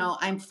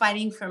 I'm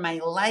fighting for my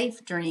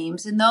life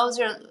dreams. And those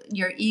are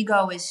your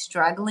ego is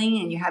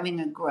struggling and you're having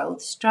a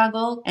growth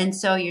struggle. And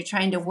so you're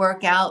trying to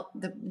work out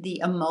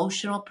the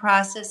emotional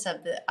process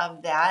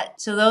of that.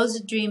 So those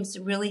dreams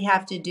really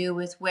have to do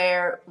with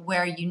where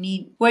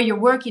you're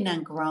working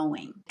on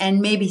growing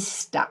and maybe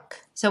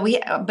stuck.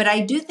 But I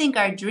do think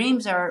our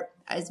dreams are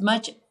as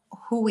much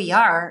who we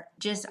are,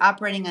 just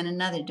operating on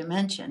another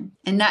dimension,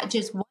 and not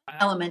just one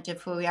element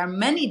of who we are,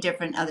 many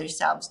different other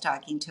selves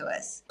talking to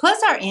us,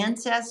 plus our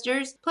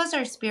ancestors, plus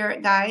our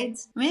spirit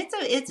guides. I mean,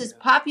 it's as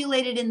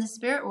populated in the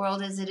spirit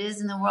world as it is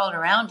in the world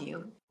around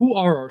you. Who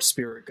are our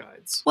spirit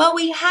guides? Well,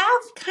 we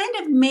have kind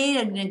of made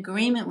an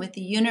agreement with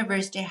the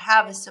universe to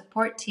have a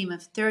support team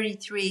of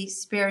 33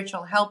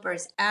 spiritual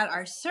helpers at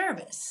our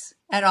service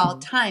at all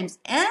times.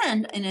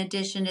 And in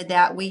addition to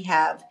that, we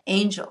have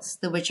angels,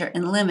 which are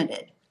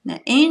unlimited. Now,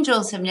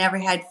 angels have never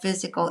had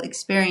physical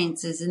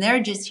experiences, and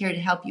they're just here to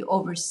help you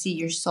oversee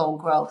your soul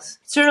growth.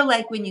 Sort of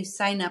like when you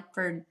sign up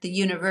for the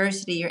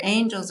university, your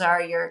angels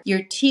are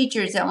your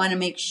teachers that want to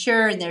make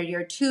sure, and they're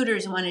your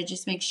tutors who want to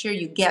just make sure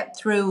you get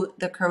through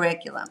the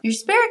curriculum. Your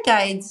spirit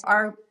guides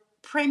are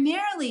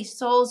primarily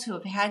souls who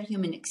have had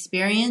human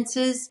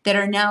experiences that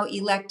are now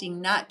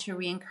electing not to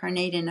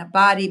reincarnate in a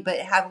body, but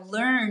have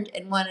learned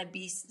and want to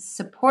be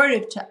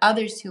supportive to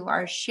others who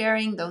are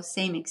sharing those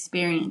same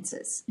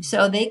experiences.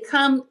 So they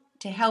come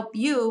to help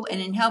you, and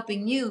in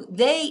helping you,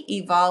 they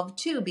evolve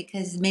too,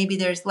 because maybe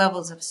there's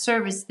levels of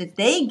service that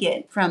they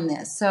get from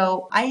this.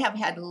 So I have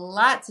had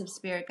lots of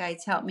spirit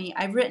guides help me.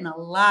 I've written a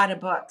lot of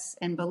books,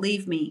 and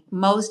believe me,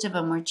 most of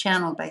them were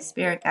channeled by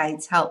spirit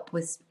guides' help,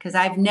 because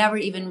I've never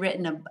even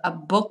written a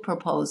book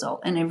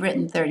proposal, and I've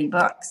written 30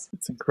 books.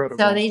 It's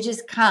incredible. So they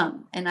just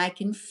come, and I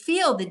can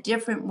feel the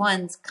different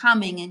ones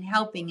coming and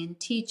helping and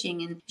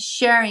teaching and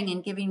sharing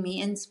and giving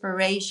me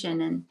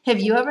inspiration. And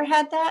have you ever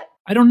had that?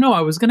 I don't know. I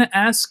was going to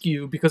ask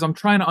you, because I'm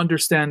trying to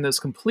understand this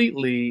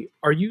completely.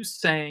 Are you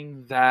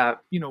saying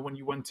that, when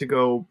you went to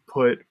go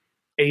put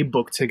a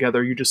book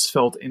together, you just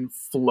felt in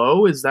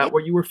flow? Is that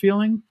what you were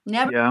feeling?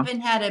 Never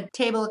even had a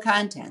table of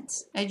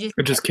contents. It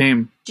just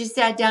came. Just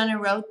sat down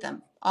and wrote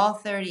them. all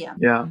 30 of them.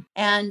 Yeah.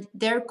 And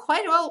they're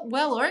quite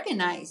well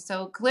organized.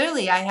 So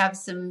clearly I have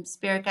some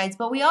spirit guides,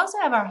 but we also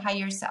have our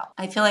higher self.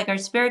 I feel like our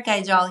spirit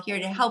guides are all here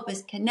to help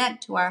us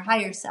connect to our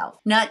higher self,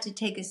 not to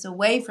take us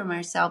away from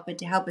ourselves, but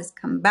to help us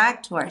come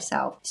back to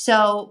ourselves.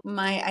 So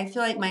I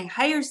feel like my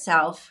higher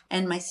self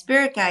and my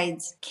spirit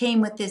guides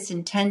came with this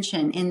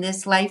intention in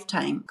this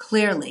lifetime,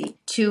 clearly,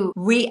 to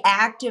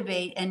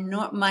reactivate. And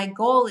my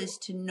goal is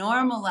to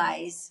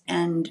normalize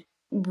and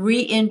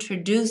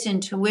reintroduce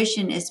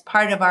intuition as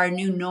part of our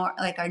new normal.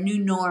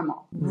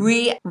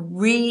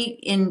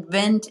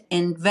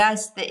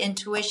 Invest the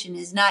intuition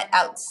is not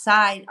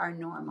outside our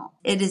normal.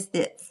 It is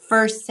the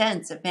first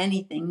sense of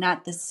anything,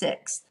 not the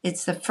sixth.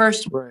 It's the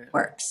first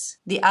works.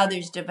 The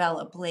others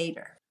develop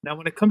later. Now,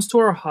 when it comes to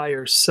our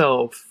higher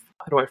self,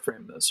 how do I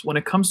frame this? When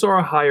it comes to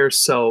our higher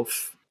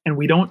self, and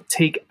we don't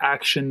take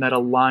action that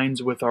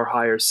aligns with our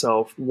higher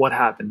self, what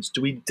happens?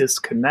 Do we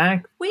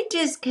disconnect? We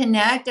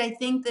disconnect. I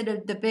think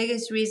that the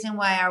biggest reason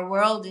why our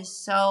world is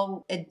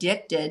so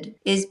addicted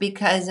is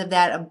because of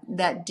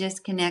that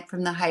disconnect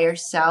from the higher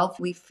self.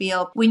 We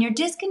feel when you're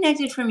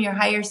disconnected from your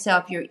higher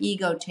self, your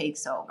ego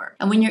takes over.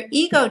 And when your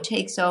ego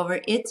takes over,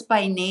 it's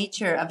by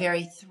nature a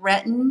very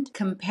threatened,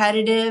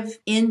 competitive,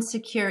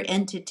 insecure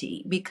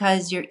entity,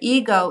 because your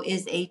ego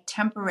is a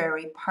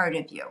temporary part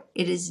of you.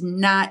 It is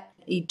not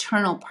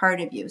eternal part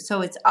of you.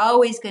 So it's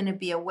always going to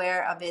be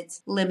aware of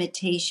its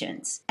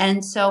limitations.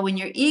 And so when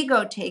your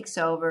ego takes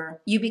over,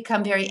 you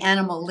become very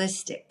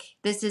animalistic.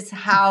 This is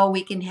how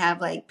we can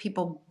have like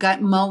people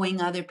gut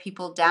mowing other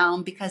people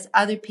down, because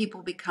other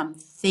people become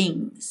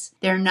things.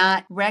 They're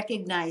not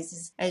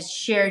recognized as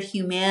shared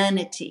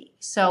humanity.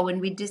 So when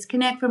we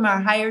disconnect from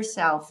our higher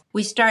self,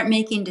 we start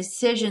making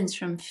decisions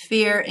from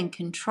fear and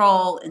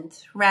control and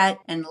threat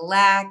and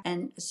lack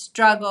and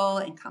struggle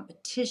and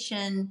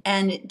competition.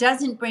 And it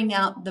doesn't bring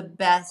out the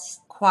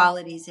best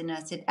qualities in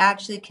us. It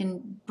actually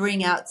can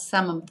bring out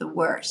some of the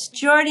worst.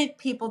 Majority of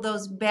people,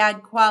 those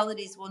bad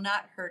qualities will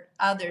not hurt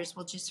others,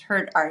 will just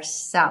hurt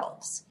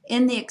ourselves.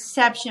 In the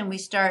exception, we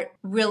start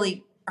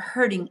really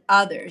hurting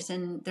others,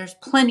 and there's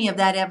plenty of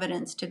that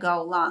evidence to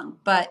go along,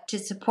 but to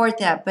support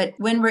that. But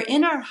when we're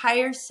in our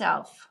higher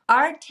self,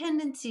 our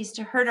tendencies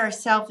to hurt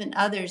ourselves and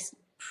others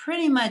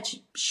pretty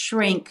much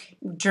shrink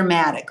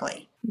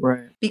dramatically.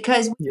 Right.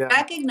 Because we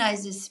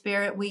recognize the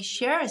spirit, we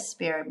share a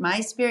spirit.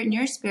 My spirit and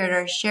your spirit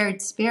are a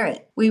shared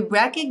spirit. We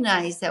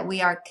recognize that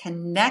we are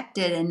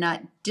connected and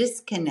not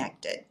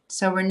disconnected.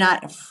 So we're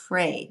not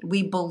afraid.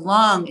 We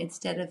belong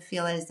instead of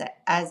feel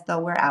as though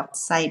we're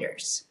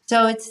outsiders.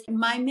 So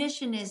my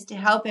mission is to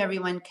help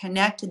everyone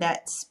connect to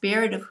that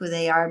spirit of who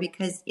they are,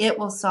 because it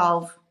will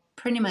solve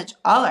pretty much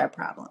all our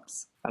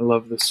problems. I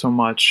love this so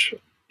much.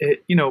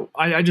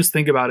 I just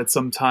think about it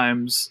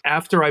sometimes.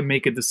 After I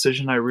make a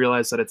decision, I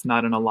realize that it's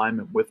not in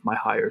alignment with my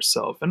higher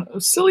self. And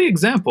a silly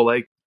example,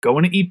 like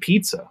going to eat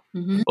pizza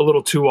a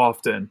little too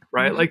often,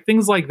 right? Mm-hmm. Like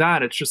things like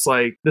that. It's just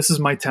like, this is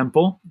my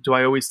temple. Do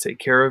I always take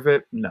care of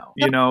it?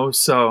 No,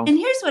 so. And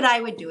here's what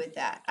I would do with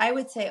that. I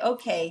would say,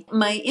 okay,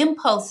 my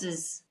impulse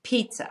is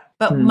pizza,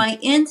 but my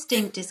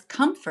instinct is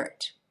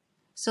comfort.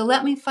 So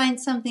let me find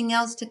something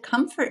else to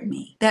comfort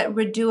me that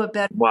would do a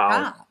better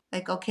job.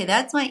 Like, okay,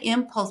 that's my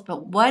impulse,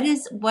 but what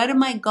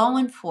am I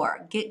going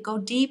for? Go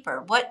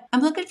deeper.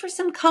 I'm looking for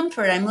some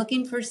comfort. I'm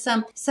looking for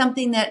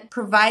something that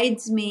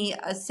provides me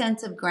a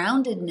sense of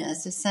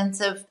groundedness, a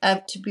sense of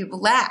to be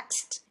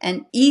relaxed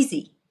and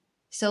easy.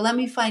 So let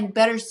me find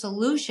better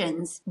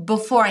solutions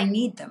before I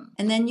need them.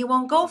 And then you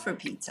won't go for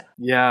pizza.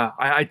 Yeah,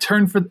 I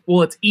turn for,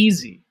 it's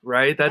easy,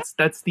 right?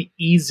 That's the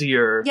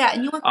easier. Yeah,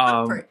 and you want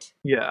comfort.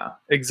 Yeah,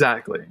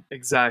 exactly.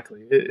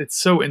 It's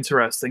so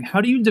interesting.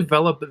 How do you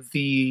develop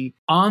the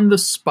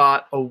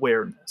on-the-spot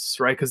awareness,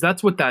 right? Because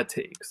that's what that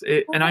takes.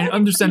 And I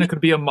understand it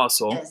could be a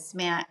muscle. Yes,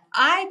 man.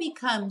 I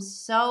become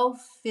so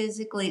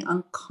physically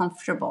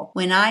uncomfortable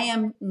when I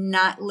am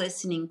not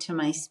listening to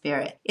my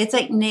spirit. It's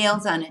like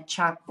nails on a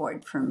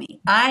chalkboard for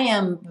me.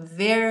 I'm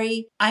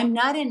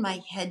not in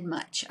my head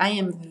much. I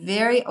am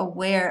very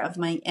aware of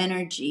my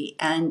energy.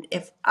 And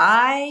if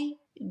I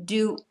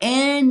do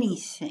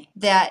anything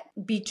that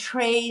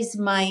betrays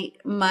my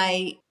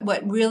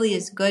what really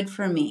is good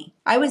for me.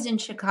 I was in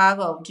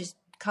Chicago just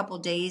a couple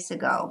days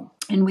ago,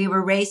 and we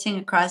were racing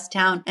across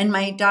town, and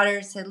my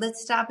daughter said,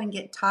 let's stop and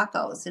get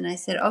tacos. And I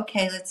said,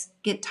 okay, let's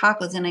get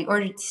tacos. And I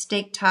ordered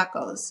steak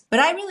tacos.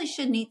 But I really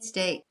shouldn't eat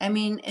steak. I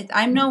mean,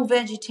 I'm no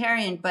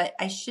vegetarian, but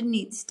I shouldn't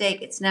eat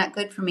steak. It's not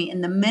good for me.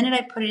 And the minute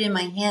I put it in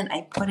my hand,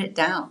 I put it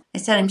down. I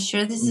said, I'm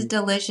sure this is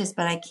delicious,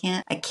 but I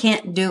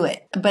can't do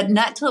it. But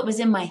not till it was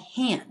in my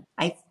hand.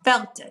 I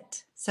felt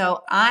it.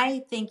 So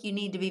I think you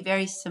need to be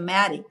very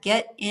somatic.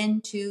 Get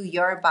into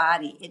your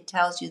body. It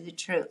tells you the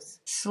truth.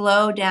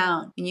 Slow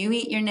down. When you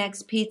eat your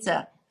next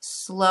pizza,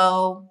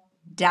 slow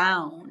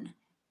down.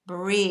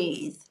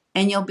 Breathe.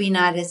 And you'll be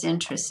not as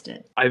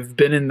interested. I've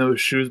been in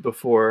those shoes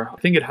before. I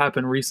think it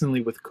happened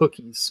recently with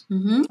cookies.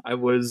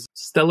 Mm-hmm.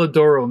 Stella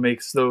D'Oro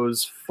makes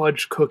those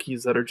fudge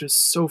cookies that are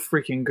just so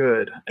freaking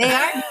good. They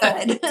are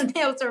good.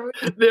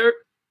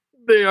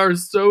 They are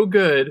so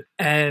good.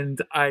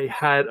 And I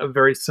had a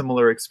very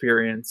similar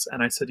experience.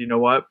 And I said, you know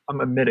what?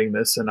 I'm admitting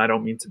this, and I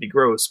don't mean to be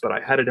gross, but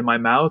I had it in my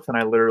mouth and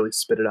I literally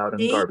spit it out in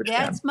the See, garbage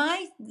can.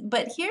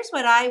 but here's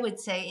what I would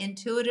say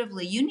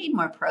intuitively, you need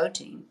more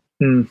protein.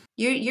 Mm.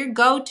 Your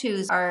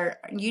go-tos are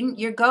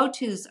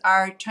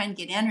trying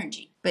to get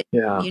energy, but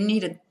Yeah. you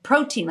need a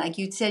protein. Like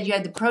you said, you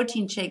had the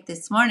protein shake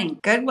this morning.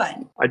 Good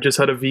one. I just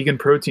had a vegan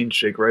protein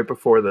shake right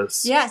before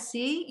this. Yeah,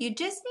 see, you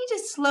just need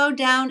to slow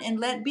down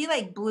and be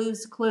like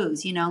Blue's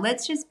Clues.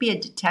 Let's just be a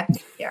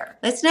detective here.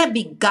 Let's not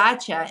be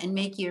gotcha and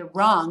make you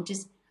wrong.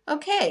 Just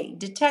okay,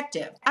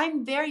 detective.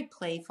 I'm very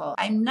playful.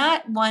 I'm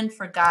not one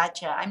for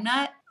gotcha.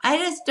 I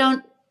just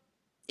don't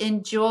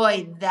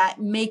enjoy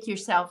that make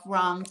yourself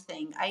wrong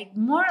thing. I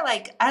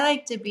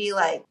like to be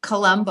like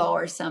Columbo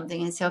or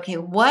something and say, okay,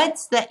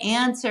 what's the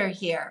answer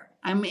here?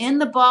 I'm in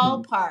the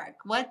ballpark.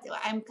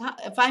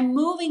 If I'm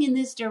moving in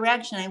this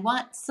direction, I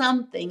want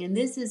something and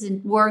this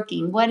isn't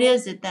working. What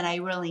is it that I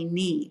really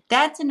need?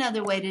 That's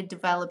another way to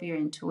develop your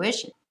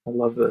intuition. I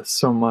love this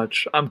so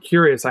much. I'm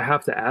curious. I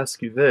have to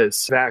ask you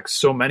this. I've asked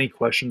so many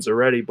questions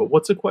already, but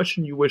what's a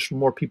question you wish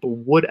more people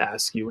would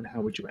ask you, and how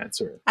would you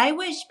answer it? I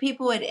wish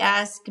people would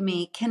ask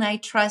me, can I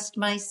trust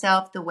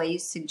myself the way you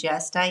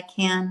suggest I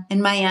can?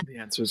 And The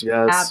answer is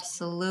yes.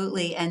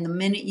 Absolutely. And the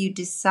minute you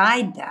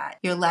decide that,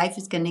 your life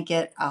is going to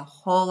get a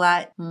whole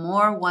lot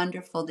more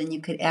wonderful than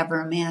you could ever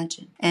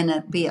imagine. And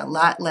it'll be a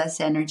lot less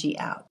energy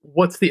out.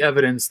 What's the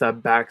evidence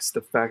that backs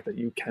the fact that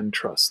you can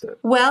trust it?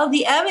 Well,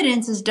 the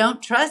evidence is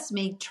don't trust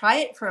me. Try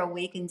it for a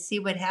week and see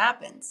what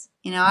happens.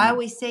 I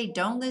always say,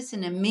 don't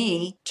listen to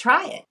me.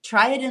 Try it.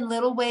 Try it in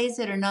little ways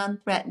that are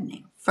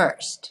non-threatening.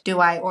 First, do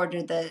I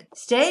order the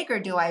steak or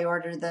do I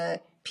order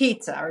the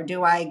pizza? Or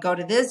do I go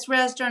to this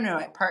restaurant or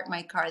do I park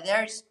my car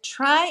there? Just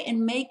try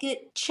and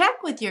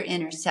check with your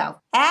inner self.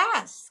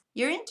 Ask.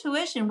 Your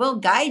intuition will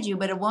guide you,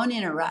 but it won't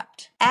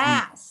interrupt.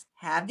 Ask.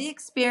 Have the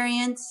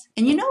experience.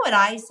 And you know what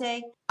I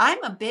say?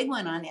 I'm a big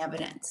one on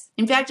evidence.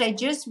 In fact, I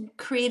just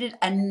created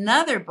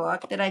another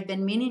book that I've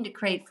been meaning to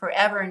create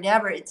forever and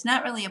ever. It's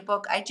not really a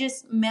book. I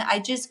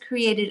just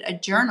created a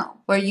journal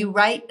where you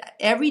write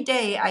every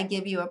day. I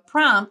give you a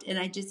prompt and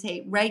I just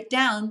say, write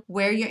down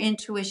where your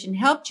intuition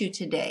helped you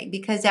today.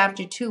 Because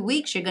after 2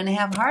 weeks, you're going to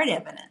have hard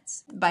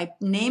evidence. By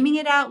naming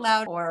it out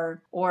loud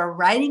or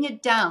writing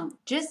it down,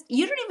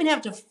 you don't even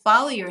have to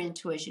follow your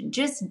intuition.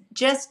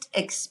 Just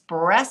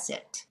express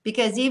it.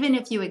 Because even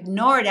if you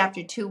ignore it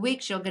after 2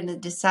 weeks, you're going to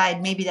decide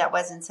maybe that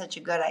wasn't such a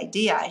good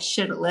idea. I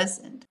should have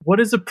listened. What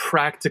is a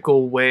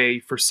practical way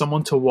for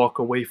someone to walk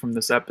away from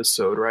this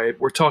episode, right?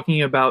 We're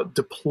talking about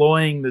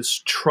deploying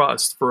this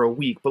trust for a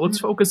week, but let's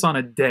focus on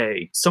a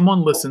day.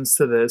 Someone listens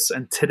to this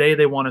and today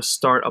they want to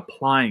start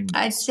applying this.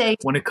 I'd say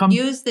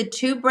use the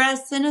 2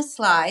 breaths in a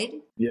slide.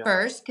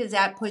 First, because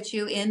that puts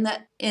you in the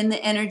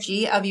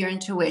energy of your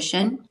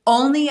intuition.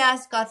 Only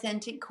ask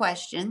authentic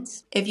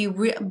questions.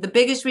 The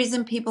biggest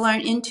reason people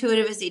aren't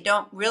intuitive is they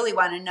don't really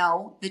want to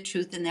know the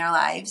truth in their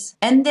lives.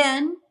 And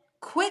then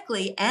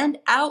quickly and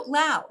out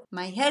loud.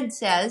 My head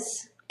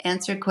says,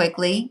 answer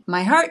quickly.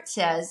 My heart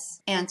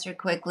says, answer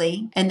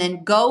quickly. And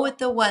then go with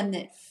the one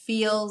that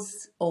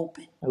feels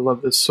open. I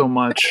love this so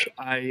much.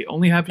 I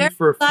only have you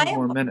for a few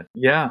more minutes.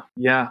 Yeah.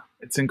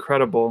 It's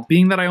incredible.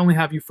 Being that I only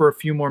have you for a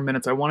few more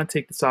minutes, I want to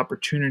take this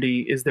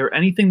opportunity. Is there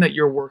anything that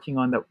you're working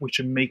on that we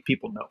should make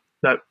people know?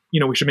 That,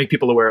 we should make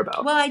people aware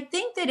about? Well, I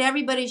think that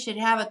everybody should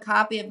have a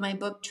copy of my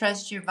book,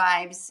 Trust Your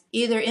Vibes,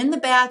 either in the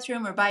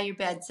bathroom or by your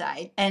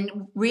bedside,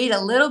 and read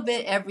a little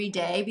bit every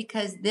day,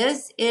 because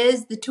this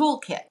is the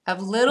toolkit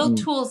of little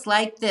tools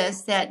like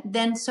this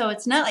so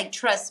it's not like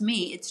trust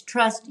me, it's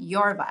trust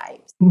your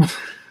vibes.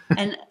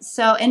 And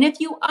if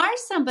you are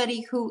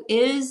somebody who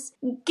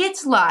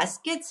gets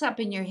lost, gets up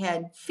in your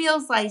head,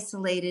 feels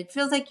isolated,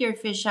 feels like you're a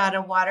fish out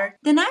of water,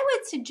 then I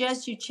would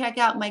suggest you check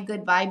out my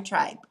Good Vibe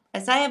Tribe,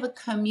 as I have a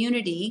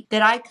community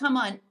that I come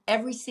on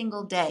every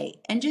single day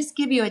and just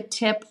give you a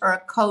tip or a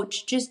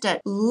coach, just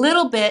a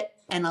little bit,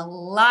 and a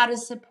lot of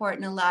support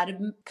and a lot of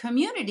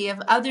community of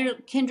other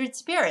kindred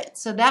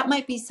spirits. So that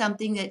might be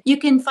something that you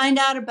can find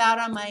out about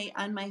on my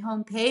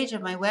homepage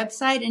of my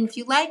website. And if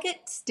you like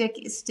it,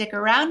 stick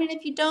around. And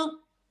if you don't.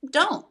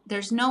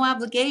 There's no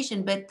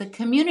obligation. But the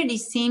community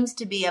seems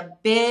to be a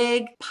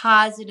big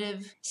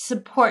positive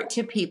support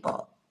to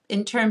people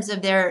in terms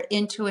of their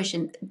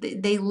intuition.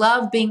 They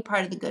love being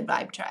part of the Good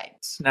Vibe Tribe.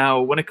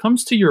 Now, when it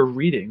comes to your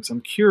readings,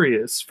 I'm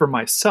curious for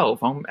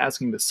myself. I'm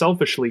asking this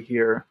selfishly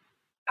here.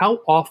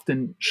 How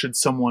often should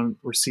someone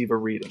receive a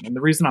reading? And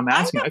the reason I'm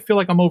asking, I feel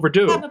like I'm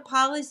overdue. I have a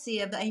policy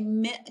of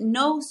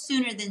no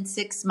sooner than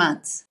 6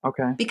 months.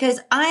 Okay.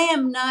 Because I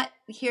am not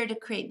here to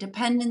create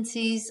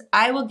dependencies.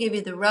 I will give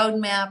you the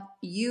roadmap.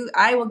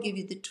 I will give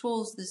you the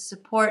tools, the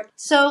support.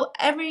 So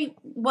every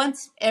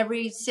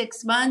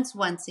 6 months,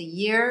 once a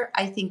year,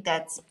 I think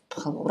that's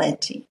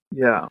plenty.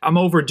 Yeah, I'm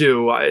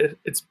overdue.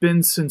 It's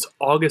been since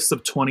August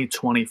of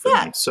 2020 for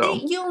me. So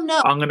you'll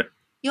know.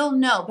 You'll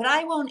know, but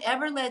I won't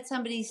ever let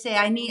somebody say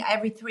I need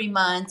every 3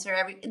 months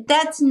or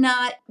that's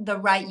not the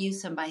right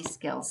use of my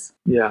skills.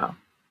 Yeah.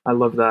 I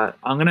love that.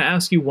 I'm going to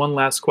ask you one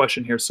last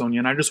question here, Sonia,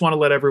 and I just want to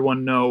let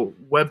everyone know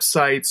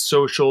websites,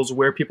 socials,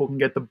 where people can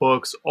get the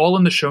books, all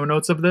in the show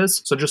notes of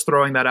this. So just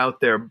throwing that out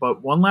there.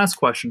 But one last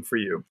question for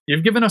you.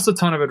 You've given us a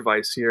ton of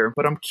advice here,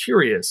 but I'm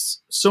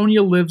curious.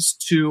 Sonia lives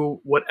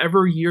to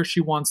whatever year she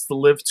wants to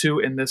live to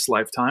in this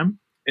lifetime,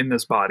 in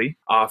this body,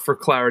 for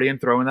clarity and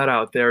throwing that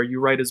out there. You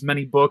write as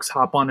many books,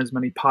 hop on as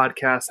many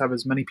podcasts, have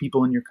as many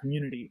people in your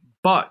community,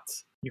 but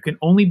you can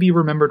only be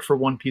remembered for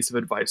one piece of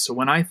advice. So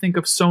when I think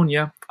of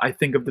Sonia, I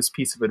think of this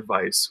piece of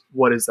advice.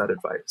 What is that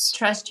advice?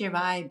 Trust your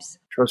vibes.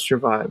 Trust your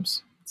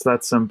vibes. It's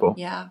that simple.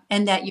 Yeah.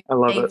 And that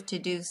you're safe to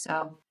do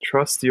so.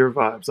 Trust your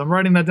vibes. I'm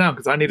writing that down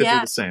because I need to do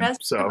the same.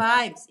 Trust your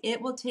vibes.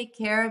 It will take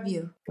care of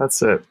you. That's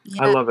it.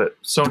 Yeah. I love it.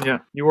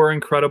 Sonia, you are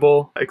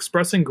incredible.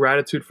 Expressing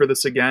gratitude for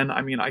this again.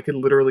 I mean, I could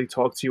literally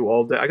talk to you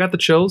all day. I got the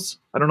chills.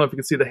 I don't know if you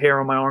can see the hair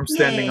on my arm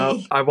standing up.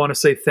 I want to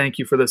say thank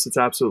you for this. It's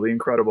absolutely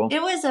incredible.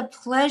 It was a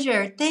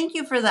pleasure. Thank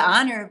you for the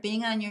honor of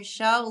being on your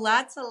show.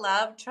 Lots of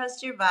love.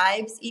 Trust your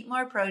vibes. Eat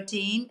more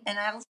protein. And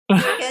I will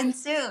see you again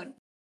soon.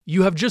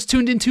 You have just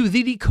tuned into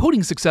the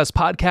Decoding Success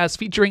podcast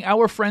featuring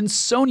our friend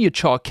Sonia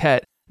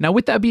Choquette. Now,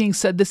 with that being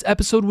said, this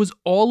episode was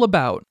all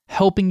about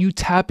helping you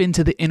tap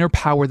into the inner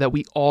power that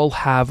we all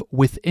have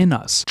within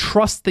us,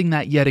 trusting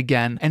that yet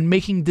again, and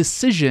making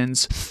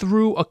decisions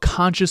through a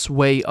conscious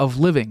way of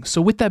living.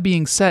 So with that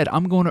being said,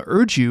 I'm going to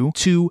urge you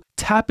to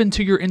tap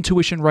into your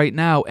intuition right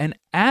now and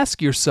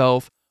ask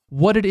yourself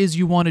what it is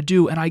you want to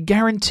do. And I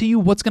guarantee you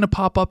what's going to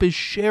pop up is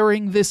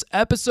sharing this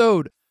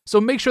episode. So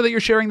make sure that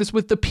you're sharing this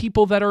with the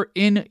people that are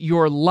in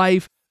your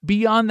life.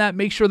 Beyond that,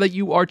 make sure that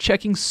you are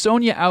checking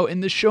Sonia out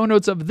in the show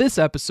notes of this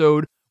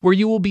episode, where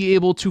you will be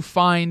able to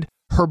find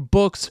her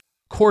books,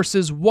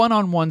 courses,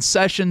 one-on-one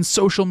sessions,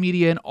 social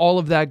media, and all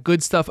of that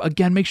good stuff.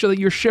 Again, make sure that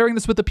you're sharing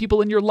this with the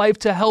people in your life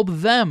to help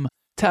them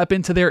tap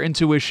into their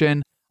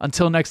intuition.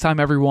 Until next time,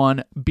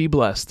 everyone, be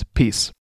blessed. Peace.